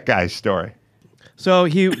was that guy's story? So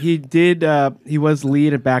he was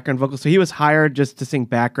lead and background vocals. So he was hired just to sing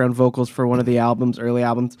background vocals for one of the early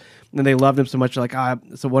albums. And they loved him so much.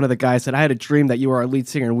 So one of the guys said, I had a dream that you were our lead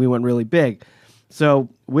singer and we went really big. So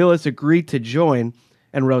Willis agreed to join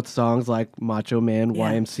and wrote songs like Macho Man,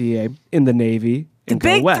 YMCA, In the Navy, The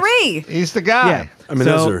Big West. Three. He's the guy. Yeah. I mean,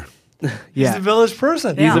 those are... He's a village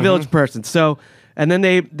person. He's a village person. So, and then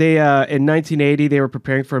they in 1980 they were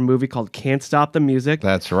preparing for a movie called Can't Stop the Music.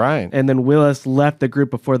 That's right. And then Willis left the group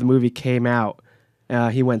before the movie came out.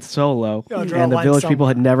 He went solo, and the village people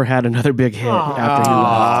had never had another big hit after he left.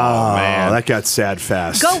 Oh, man. That got sad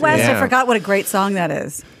fast. Go West. I forgot what a great song that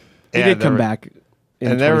is. He did come back in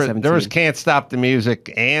 2017. There was Can't Stop the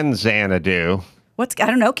Music and Xanadu. I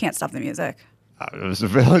don't know. Can't Stop the Music. It was a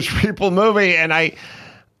Village People movie, and I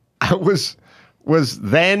was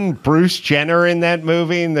then Bruce Jenner in that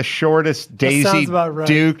movie, and the shortest Daisy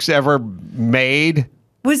Dukes ever made.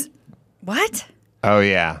 What? Oh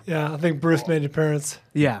yeah. Yeah, I think Bruce made an appearance.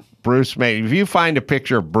 Yeah. Bruce made. If you find a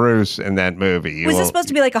picture of Bruce in that movie, Was this supposed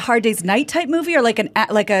to be like a Hard Day's Night type movie, or like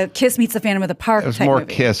a Kiss Meets the Phantom of the Park It was type more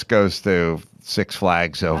movie? Kiss goes to Six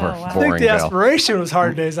Flags over I think the Boringville. aspiration was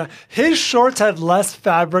Hard Day's Night. His shorts had less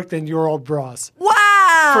fabric than your old bras.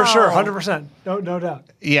 Wow. For sure, 100%. No doubt.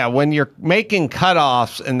 Yeah, when you're making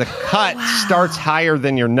cutoffs and the cut starts higher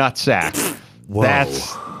than your nutsack.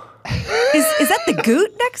 That's Is that the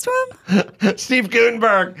Goot next to him? Steve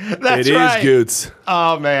Gutenberg. That's It is right. Goots.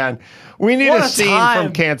 Oh man, we need What a a scene time.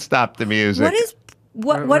 from Can't Stop the Music.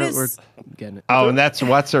 What is? We're getting it. Oh, and that's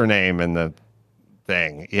what's her name in the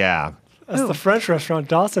thing. Yeah. That's the French restaurant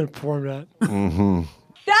Dawson performed at. Mm-hmm.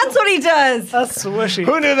 That's what he does. That's swishy.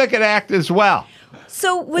 Who knew they could act as well?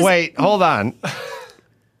 So Wait, hold on.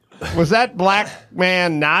 Was that black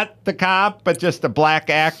man not the cop, but just a black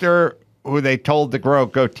actor who they told to grow a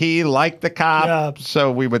goatee like the cop? Yeah. So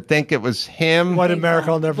we would think it was him. White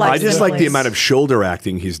America will never. I just like the amount of shoulder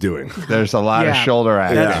acting he's doing. There's a lot of shoulder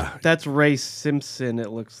acting. That's Ray Simpson,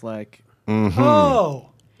 it looks like. Mm-hmm.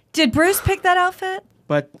 Oh. Did Bruce pick that outfit?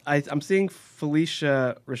 But I'm seeing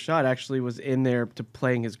Felicia Rashad actually was in there to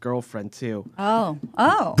playing his girlfriend too. Oh.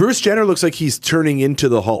 Bruce Jenner looks like he's turning into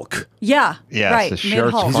the Hulk. Yeah. Yes, right. the shirt's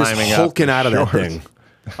Mid-Hulk. He's just climbing up hulking the out of that shorts. thing.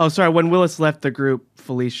 Oh, sorry. When Willis left the group,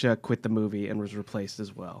 Felicia quit the movie and was replaced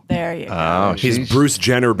as well. There you go. Oh, He's Bruce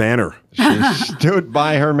Jenner Banner. She stood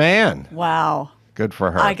by her man. Wow. Good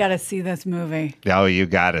for her. I got to see this movie. Oh, you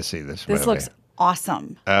got to see this movie. This looks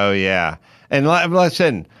awesome. Oh, yeah. And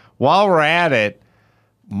listen, while we're at it,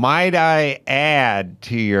 might I add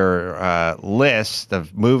to your list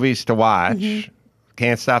of movies to watch,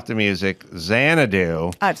 Can't Stop the Music,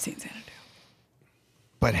 Xanadu. I've seen Xanadu.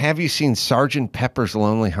 But have you seen Sgt. Pepper's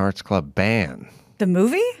Lonely Hearts Club Band? The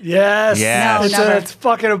movie? Yes. Yes. No, never. It's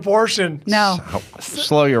fucking abortion. No.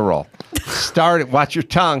 Slow your roll. Watch your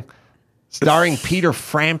tongue. Starring Peter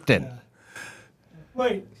Frampton.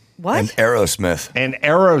 Wait. What? And Aerosmith. And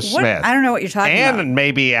Aerosmith. What? I don't know what you're talking and about.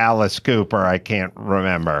 maybe Alice Cooper. I can't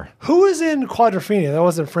remember. Who was in Quadrophenia? That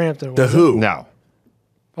wasn't Frampton. The Was Who? No.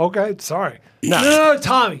 Okay, sorry. No,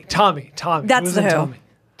 Tommy. That's Who's the in Who. Tommy?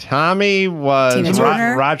 Tommy was Tina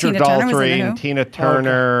Turner? Roger Tina Turner was in Daltrey The Who? and Tina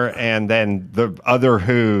Turner, and then the other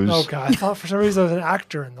Who's. Okay, I thought for some reason there was an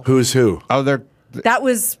actor in the Who's who? Oh, they're. That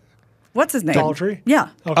was, what's his name? Daltrey? Yeah.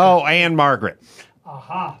 Oh, Anne Margaret.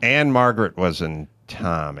 Anne Margaret was in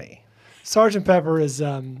Tommy. Sergeant Pepper is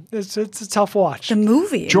it's a tough watch. The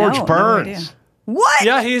movie. George No Burns. idea. What?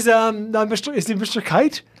 Yeah, he's is he Mr.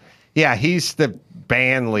 Kite? Yeah, he's the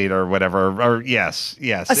band leader or whatever. Or yes.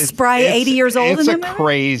 A spry 80 years old It's in a the movie?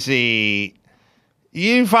 crazy.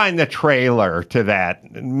 You find the trailer to that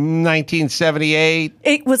 1978.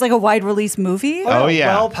 It was like a wide release movie? Oh, yeah.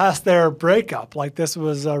 Well past their breakup. Like this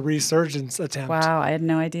was a resurgence attempt. Wow, I had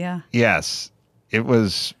no idea. Yes, it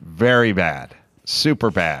was very bad, super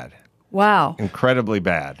bad, Wow. incredibly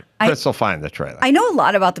bad. Chris will find the trailer. I know a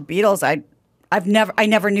lot about the Beatles. I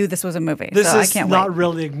never knew this was a movie. This so I is can't not wait.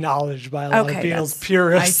 really acknowledged by a lot of Okay, Beatles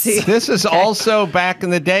purists. I see. This is also back in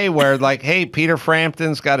the day where, like, hey, Peter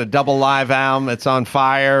Frampton's got a double live album. It's on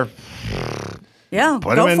fire. Yeah,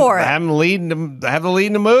 Put go him in, for it. Have the lead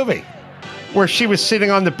in the movie. where she was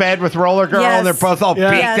sitting on the bed with Roller Girl and they're both all beat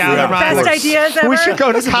Yes. down. Yeah. Best ideas ever. We should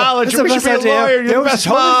go to college. That's We the should be best a idea. lawyer. Yeah, You're the we best should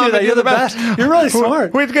totally mom. do that. You're the best. You're really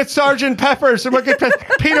smart. We'd get Sergeant Peppers and we'll get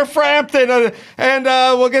Peter Frampton and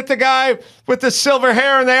we'll get the guy with the silver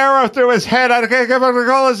hair and the arrow through his head. I can't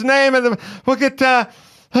recall his name. And we'll get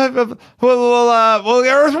we'll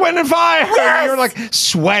Earth, Wind, and Fire. Yes! You're like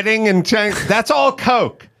sweating and that's all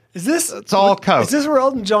coke. It's all coke. Is this where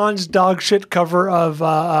Elton John's dog shit cover of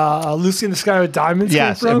Lucy in the Sky with Diamonds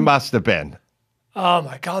Yes, came from? it must have been. Oh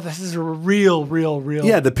my God, this is a real.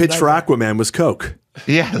 Yeah, the pitch for Aquaman was coke.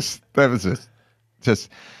 Yes, that was just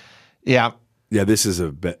yeah. Yeah, this is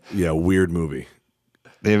a weird movie.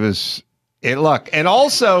 Look, and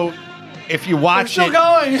also if you watch still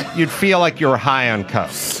going. You'd feel like you were high on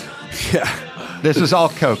coke. Yeah. This is all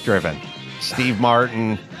coke driven. Steve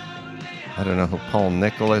Martin, I don't know who Paul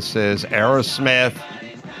Nicholas is, Aerosmith,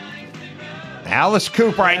 Alice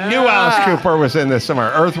Cooper. I knew Alice Cooper was in this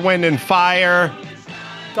somewhere. Earth, Wind, and Fire.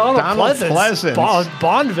 Donald Pleasance.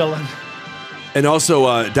 Bond villain. And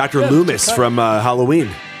also Dr. Loomis from Halloween.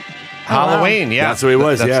 Halloween, yeah. That's what he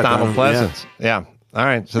was. That's Donald Pleasance. Yeah. All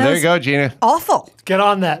right. So there you go, Gina. Awful. Get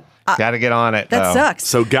on that. Got to get on it. That sucks.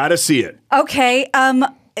 So got to see it. Okay.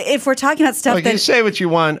 If we're talking about stuff You say what you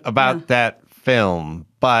want about that film,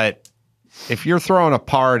 but if you're throwing a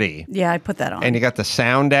party, I put that on, and you got the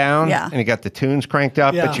sound down, and you got the tunes cranked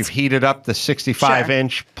up, but you've heated up the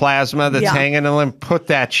 65-inch plasma that's hanging, and then put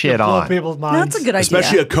that shit on. People's minds. That's a good idea.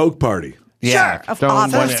 Especially a coke party. Yeah, Sure, don't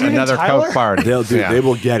awesome. want another coke party. They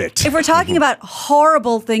will get it. If we're talking about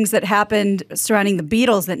horrible things that happened surrounding the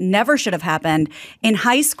Beatles that never should have happened, in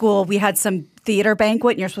high school we had some theater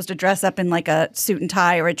banquet and you're supposed to dress up in like a suit and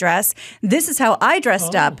tie or a dress. This is how I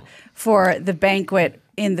dressed up for the banquet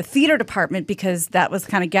in the theater department because that was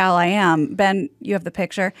the kind of gal I am. Ben, you have the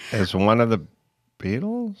picture. As one of the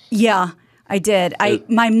Beatles? Yeah. I did.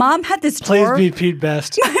 My mom had this drawer. Please be Pete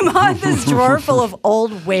Best. My mom had this drawer full of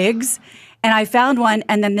old wigs, and I found one.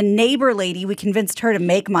 And then the neighbor lady, we convinced her to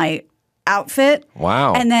make my outfit.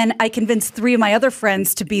 Wow. And then I convinced 3 of my other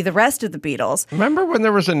friends to be the rest of the Beatles. Remember when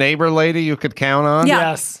there was a neighbor lady you could count on?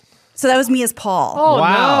 Yeah. Yes. So that was me as Paul. Oh,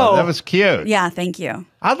 wow, no. that was cute. Yeah, thank you.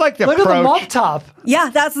 I'd like to Look approach. at the mop top. Yeah,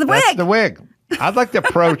 that's the wig. That's the wig. I'd like to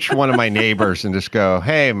approach one of my neighbors and just go,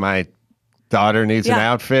 "Hey, my daughter needs an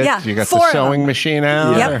outfit. Yeah. You got 4 the of sewing them. machine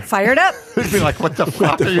out?" Yep, fired up. It'd be like, "What the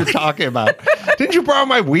fuck are you talking about? Didn't you borrow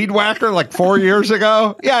my weed whacker like 4 years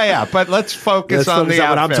ago?" Yeah. But let's focus on the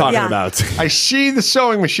what I'm outfit. talking Yeah. about. I see the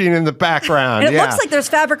sewing machine in the background. And it looks like there's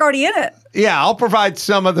fabric already in it. Yeah, I'll provide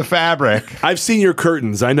some of the fabric. I've seen your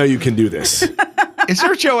curtains. I know you can do this. Is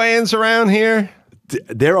there Joanne's around here?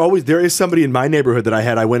 There is somebody in my neighborhood that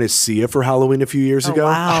I went to see her for Halloween a few years ago.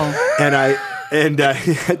 Wow. And I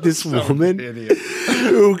had this woman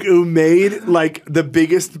who made like the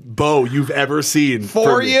biggest bow you've ever seen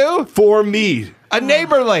For me. you? For me. A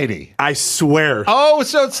neighbor lady. I swear. Oh,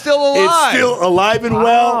 so it's still alive. It's still alive and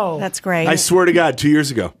well. That's great. I swear to God, 2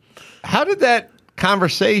 years ago. How did that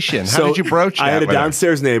conversation? How did you broach that? I had a with her?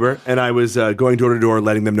 downstairs neighbor, and I was going door to door,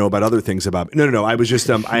 letting them know about other things about me. No. I was just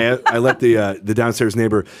I let the downstairs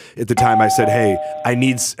neighbor at the time. I said, "Hey, I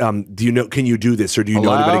need. Do you know? Can you do this, or do you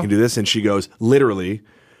know anybody who can do this?" And she goes, "Literally,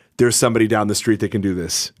 there's somebody down the street that can do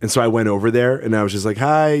this." And so I went over there, and I was just like,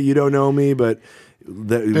 "Hi, you don't know me, but." We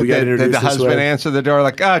got introduced Did the this husband way. answer the door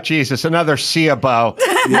like, "Oh, Jesus, another Sia bow.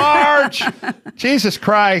 Marge, Jesus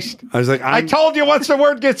Christ. I was like, I told you once the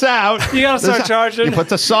word gets out. You got to start charging. You put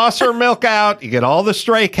the saucer of milk out, you get all the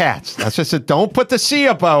stray cats. That's just it. Don't put the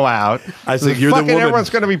Sia bow out. I was like, you're the fucking woman.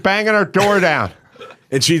 everyone's going to be banging our door down."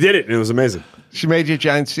 And she did it, and it was amazing. She made you a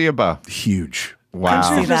giant Sia bow. Huge. Wow.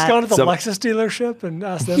 Couldn't you just that. go to the Some- Lexus dealership and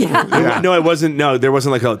ask them? No, it wasn't. No, there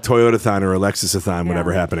wasn't like a Toyota-thon or a Lexus-a-thon,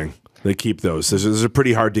 whatever happening. They keep those. Those are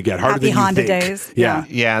pretty hard to get. Harder Happy than you Honda think. days. Yeah.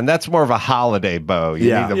 Yeah, and that's more of a holiday bow. You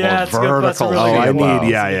Yeah. need the Yeah, more it's good. That's a vertical really Sia good bow. I need,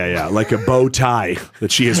 yeah, like a bow tie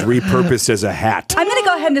that she has repurposed as a hat. I'm going to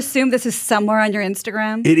go ahead and assume this is somewhere on your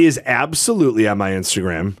Instagram. It is absolutely on my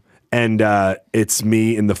Instagram, and it's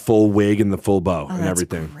me in the full wig and the full bow and that's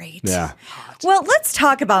everything. great. Yeah. Well, let's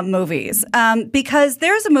talk about movies because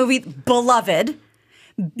there's a movie, Beloved.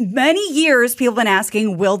 Many years people have been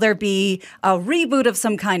asking, will there be a reboot of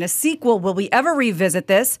some kind of sequel? Will we ever revisit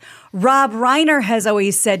this? Rob Reiner has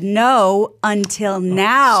always said no until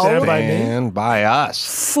now. Stand by me. And by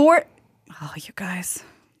us. You guys.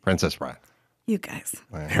 Princess Bride. You guys.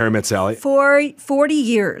 Harry Met Sally. For 40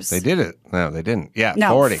 years. They did it. No, they didn't. Yeah, No,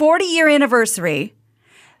 40. 40-year anniversary,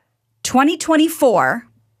 2024,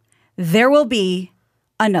 there will be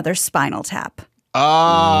another Spinal Tap.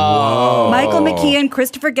 Oh. Michael McKean,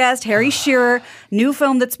 Christopher Guest, Harry Shearer, new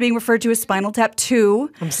film that's being referred to as Spinal Tap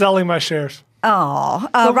 2. I'm selling my shares. Oh,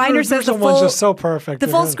 The Reiner says the one's full just so perfect. The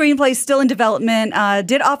full screenplay is still in development.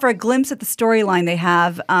 Did offer a glimpse at the storyline they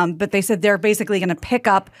have, but they said they're basically going to pick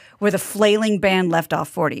up where the flailing band left off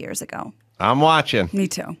 40 years ago. I'm watching. Me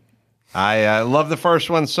too. I love the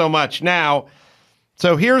first one so much. Now,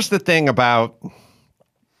 so here's the thing about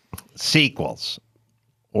sequels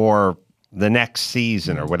or the next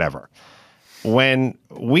season or whatever. When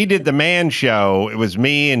we did the Man Show, it was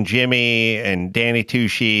me and Jimmy and Danny Two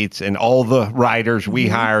Sheets and all the writers we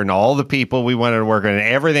hired and all the people we wanted to work on and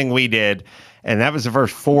everything we did. And that was the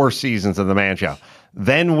first 4 seasons of the Man Show.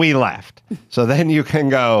 Then we left. So then you can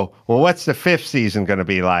go, well, what's the 5th season going to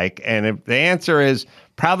be like? And if the answer is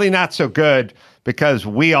probably not so good because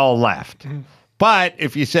we all left. But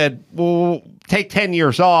if you said, well, take 10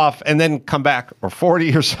 years off and then come back, or 40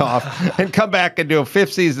 years off and come back and do a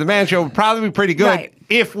 5th season of the Man Show, would probably be pretty good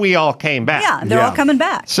if we all came back. Yeah, they're all coming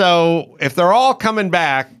back. So if they're all coming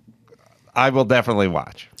back, I will definitely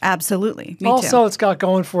watch. Absolutely. Me Also, too. it's got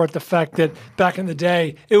going for it the fact that back in the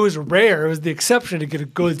day, it was rare. It was the exception to get a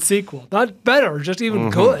good sequel. Not better, just even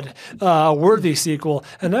good, a worthy sequel.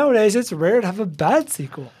 And nowadays, it's rare to have a bad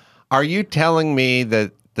sequel. Are you telling me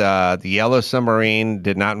that the Yellow Submarine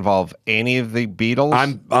did not involve any of the Beatles?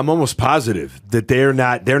 I'm almost positive that they're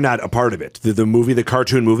not a part of it. The movie, the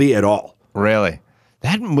cartoon movie, at all. Really?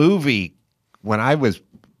 That movie, when I was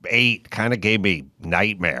 8, kind of gave me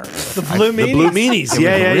nightmares. The Blue Meanies? The Blue Meanies. It was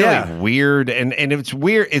really weird. And it's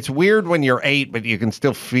weird. It's weird when you're 8, but you can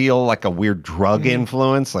still feel like a weird drug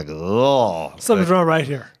influence. Like, oh. Something's wrong right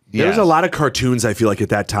here. There was a lot of cartoons, I feel like, at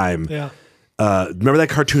that time. Yeah. Remember that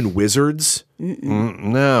cartoon Wizards?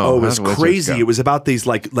 No. Oh, it was How did Wizards crazy. go? It was about these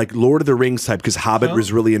like Lord of the Rings type, because Hobbit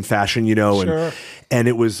was really in fashion, you know, Sure. and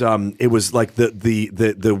it was like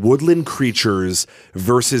the woodland creatures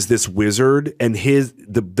versus this wizard, and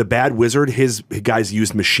the bad wizard, his guys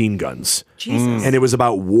used machine guns. Jesus. And it was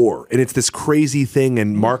about war, and it's this crazy thing,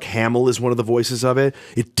 and Mark Hamill is one of the voices of it.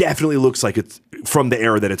 It definitely looks like it's from the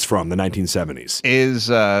era that it's from, the 1970s.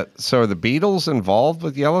 So are the Beatles involved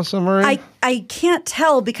with Yellow Submarine? I can't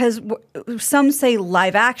tell because some say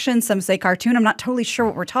live action, some say cartoon. I'm not totally sure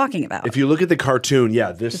what we're talking about. If you look at the cartoon,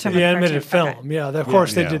 this The animated film. Yeah, of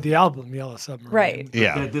course they did the album, Yellow Submarine. Right.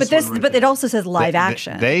 Yeah. But it also says live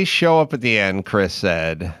action. They show up at the end, Chris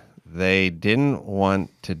said. They didn't want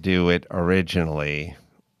to do it originally.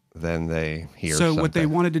 Then they hear So something. what they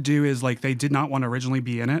wanted to do is like they did not want to originally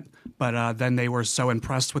be in it, but then they were so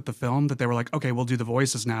impressed with the film that they were like, okay, we'll do the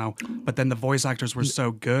voices now. But then the voice actors were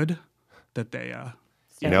so good that they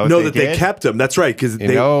they kept them. That's right, because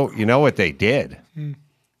you know what they did.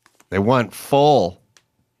 They went full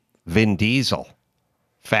Vin Diesel,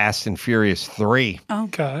 Fast and Furious 3.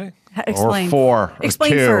 Okay. Explain. Or 4 or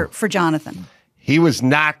Explain 2. for Jonathan. He was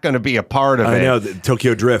not going to be a part of it. I know, the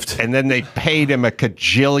Tokyo Drift. And then they paid him $1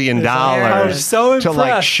 gajillion I was so to like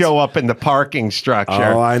impressed. show up in the parking structure.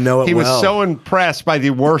 Oh, I know it He was well. so impressed by the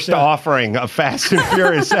worst offering of Fast and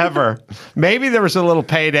Furious ever. Maybe there was a little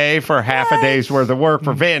payday for half a day's worth of work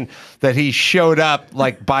for Vin that he showed up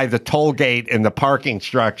like by the toll gate in the parking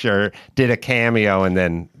structure, did a cameo, and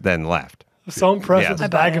then left. So impressed Yeah. with the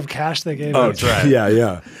bag of cash they gave Oh, us. That's right.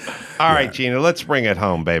 Yeah. All right, Gina, let's bring it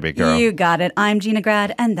home, baby girl. You got it. I'm Gina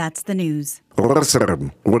Grad, and that's the news. That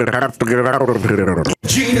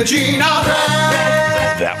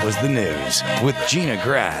was the news with Gina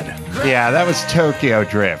Grad. Yeah, that was Tokyo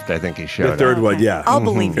Drift. I think he showed The third up. one, yeah. I'll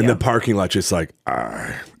believe In you. the parking lot, just like,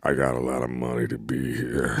 I got a lot of money to be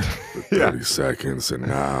here for 30 seconds, and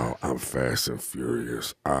now I'm fast and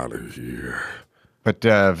furious out of here. But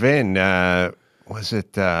Vin, was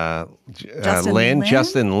it Justin Lin? Lin?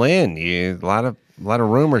 Justin Lin. A lot of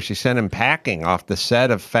rumors. She sent him packing off the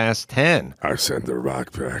set of Fast 10. I sent The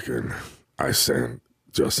Rock packing. I sent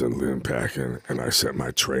Justin Lin packing, and I sent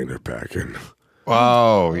my trainer packing.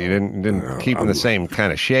 Oh, you didn't keep in the same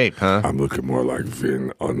kind of shape, huh? I'm looking more like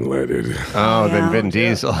Vin unleaded. Oh, then Vin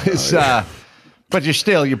Diesel is. But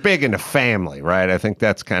you're big into family, right? I think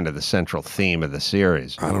that's kind of the central theme of the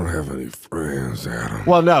series. I don't have any friends, Adam.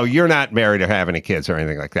 Well, no, you're not married or have any kids or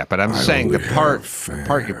anything like that. But I'm saying the only part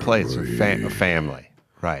have you play is a family,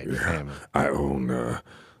 right? Yeah, Family. I own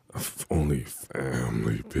only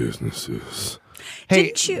family businesses. Hey,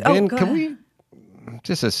 Didn't you? Vin, go can ahead. we?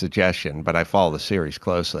 Just a suggestion, but I follow the series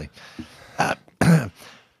closely.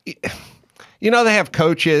 You know, they have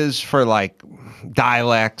coaches for like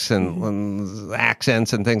dialects and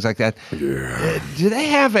accents and things like that. Do they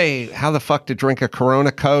have a how the fuck to drink a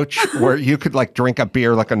Corona coach where you could like drink a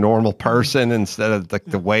beer like a normal person instead of like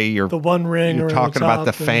the way you're the one ring you're or talking about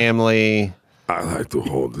the family? I like to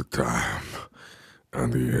hold the time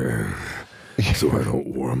on the end so I don't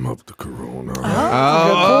warm up the Corona. Good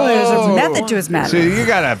point. There's a method to his madness. So you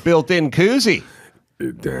got a built-in koozie.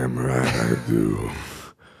 You're damn right I do.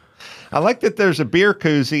 I like that there's a beer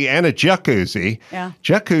koozie and a jacuzzi. Yeah.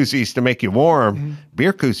 Jacuzzis to make you warm.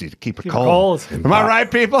 Beer koozie to keep it Keep it cold. cold. Am I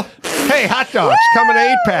right, people? Hey, hot dogs coming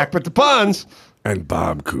to 8-pack with the puns. And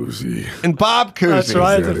Bob Cousy. And Bob Cousy. That's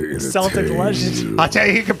right, the Celtic legend. I'll tell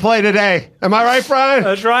you, he can play today. Am I right, Brian?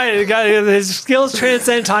 That's right. His skills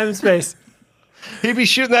transcend time and space. He'd be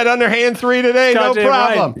shooting that underhand three today, no Goddamn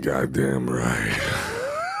problem. right. Goddamn right.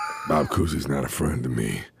 Bob Cousy's not a friend to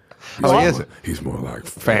me. Oh, he isn't? He's more like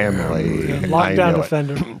Family. Lockdown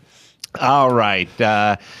defender. All right.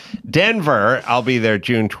 Denver, I'll be there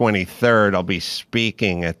June 23rd. I'll be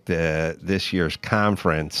speaking at this year's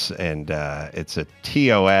conference, and it's at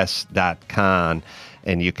tos.con,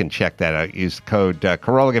 and you can check that out. Use the code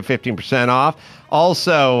Carolla, get 15% off.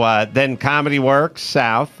 Also, then Comedy Works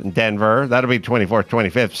South in Denver. That'll be 24th,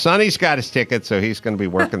 25th. Sonny's got his ticket, so he's going to be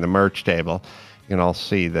working the merch table. You can all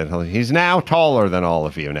see that he's now taller than all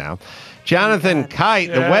of you now. Jonathan Kite,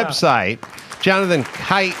 the website,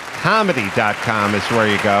 JonathanKiteComedy.com is where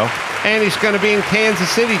you go. And he's going to be in Kansas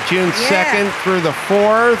City June 2nd through the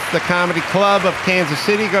 4th, the Comedy Club of Kansas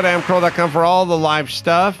City. Go to mcroll.com for all the live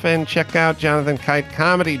stuff and check out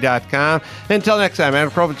JonathanKiteComedy.com. Until next time,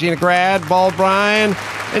 Adam Crow with Gina Grad, Paul Bryan,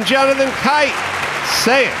 and Jonathan Kite.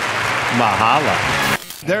 Say it. Mahalo.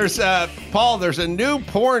 There's Paul, there's a new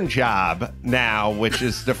porn job now, which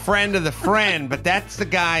is the friend of the friend, but that's the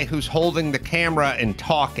guy who's holding the camera and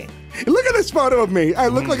talking. Look at this photo of me. I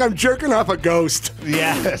look like I'm jerking off a ghost.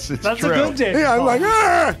 Yes, it's That's true. a good day. Yeah, I'm like,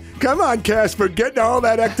 come on, Casper, get all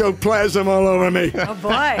that ectoplasm all over me. Oh,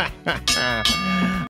 boy.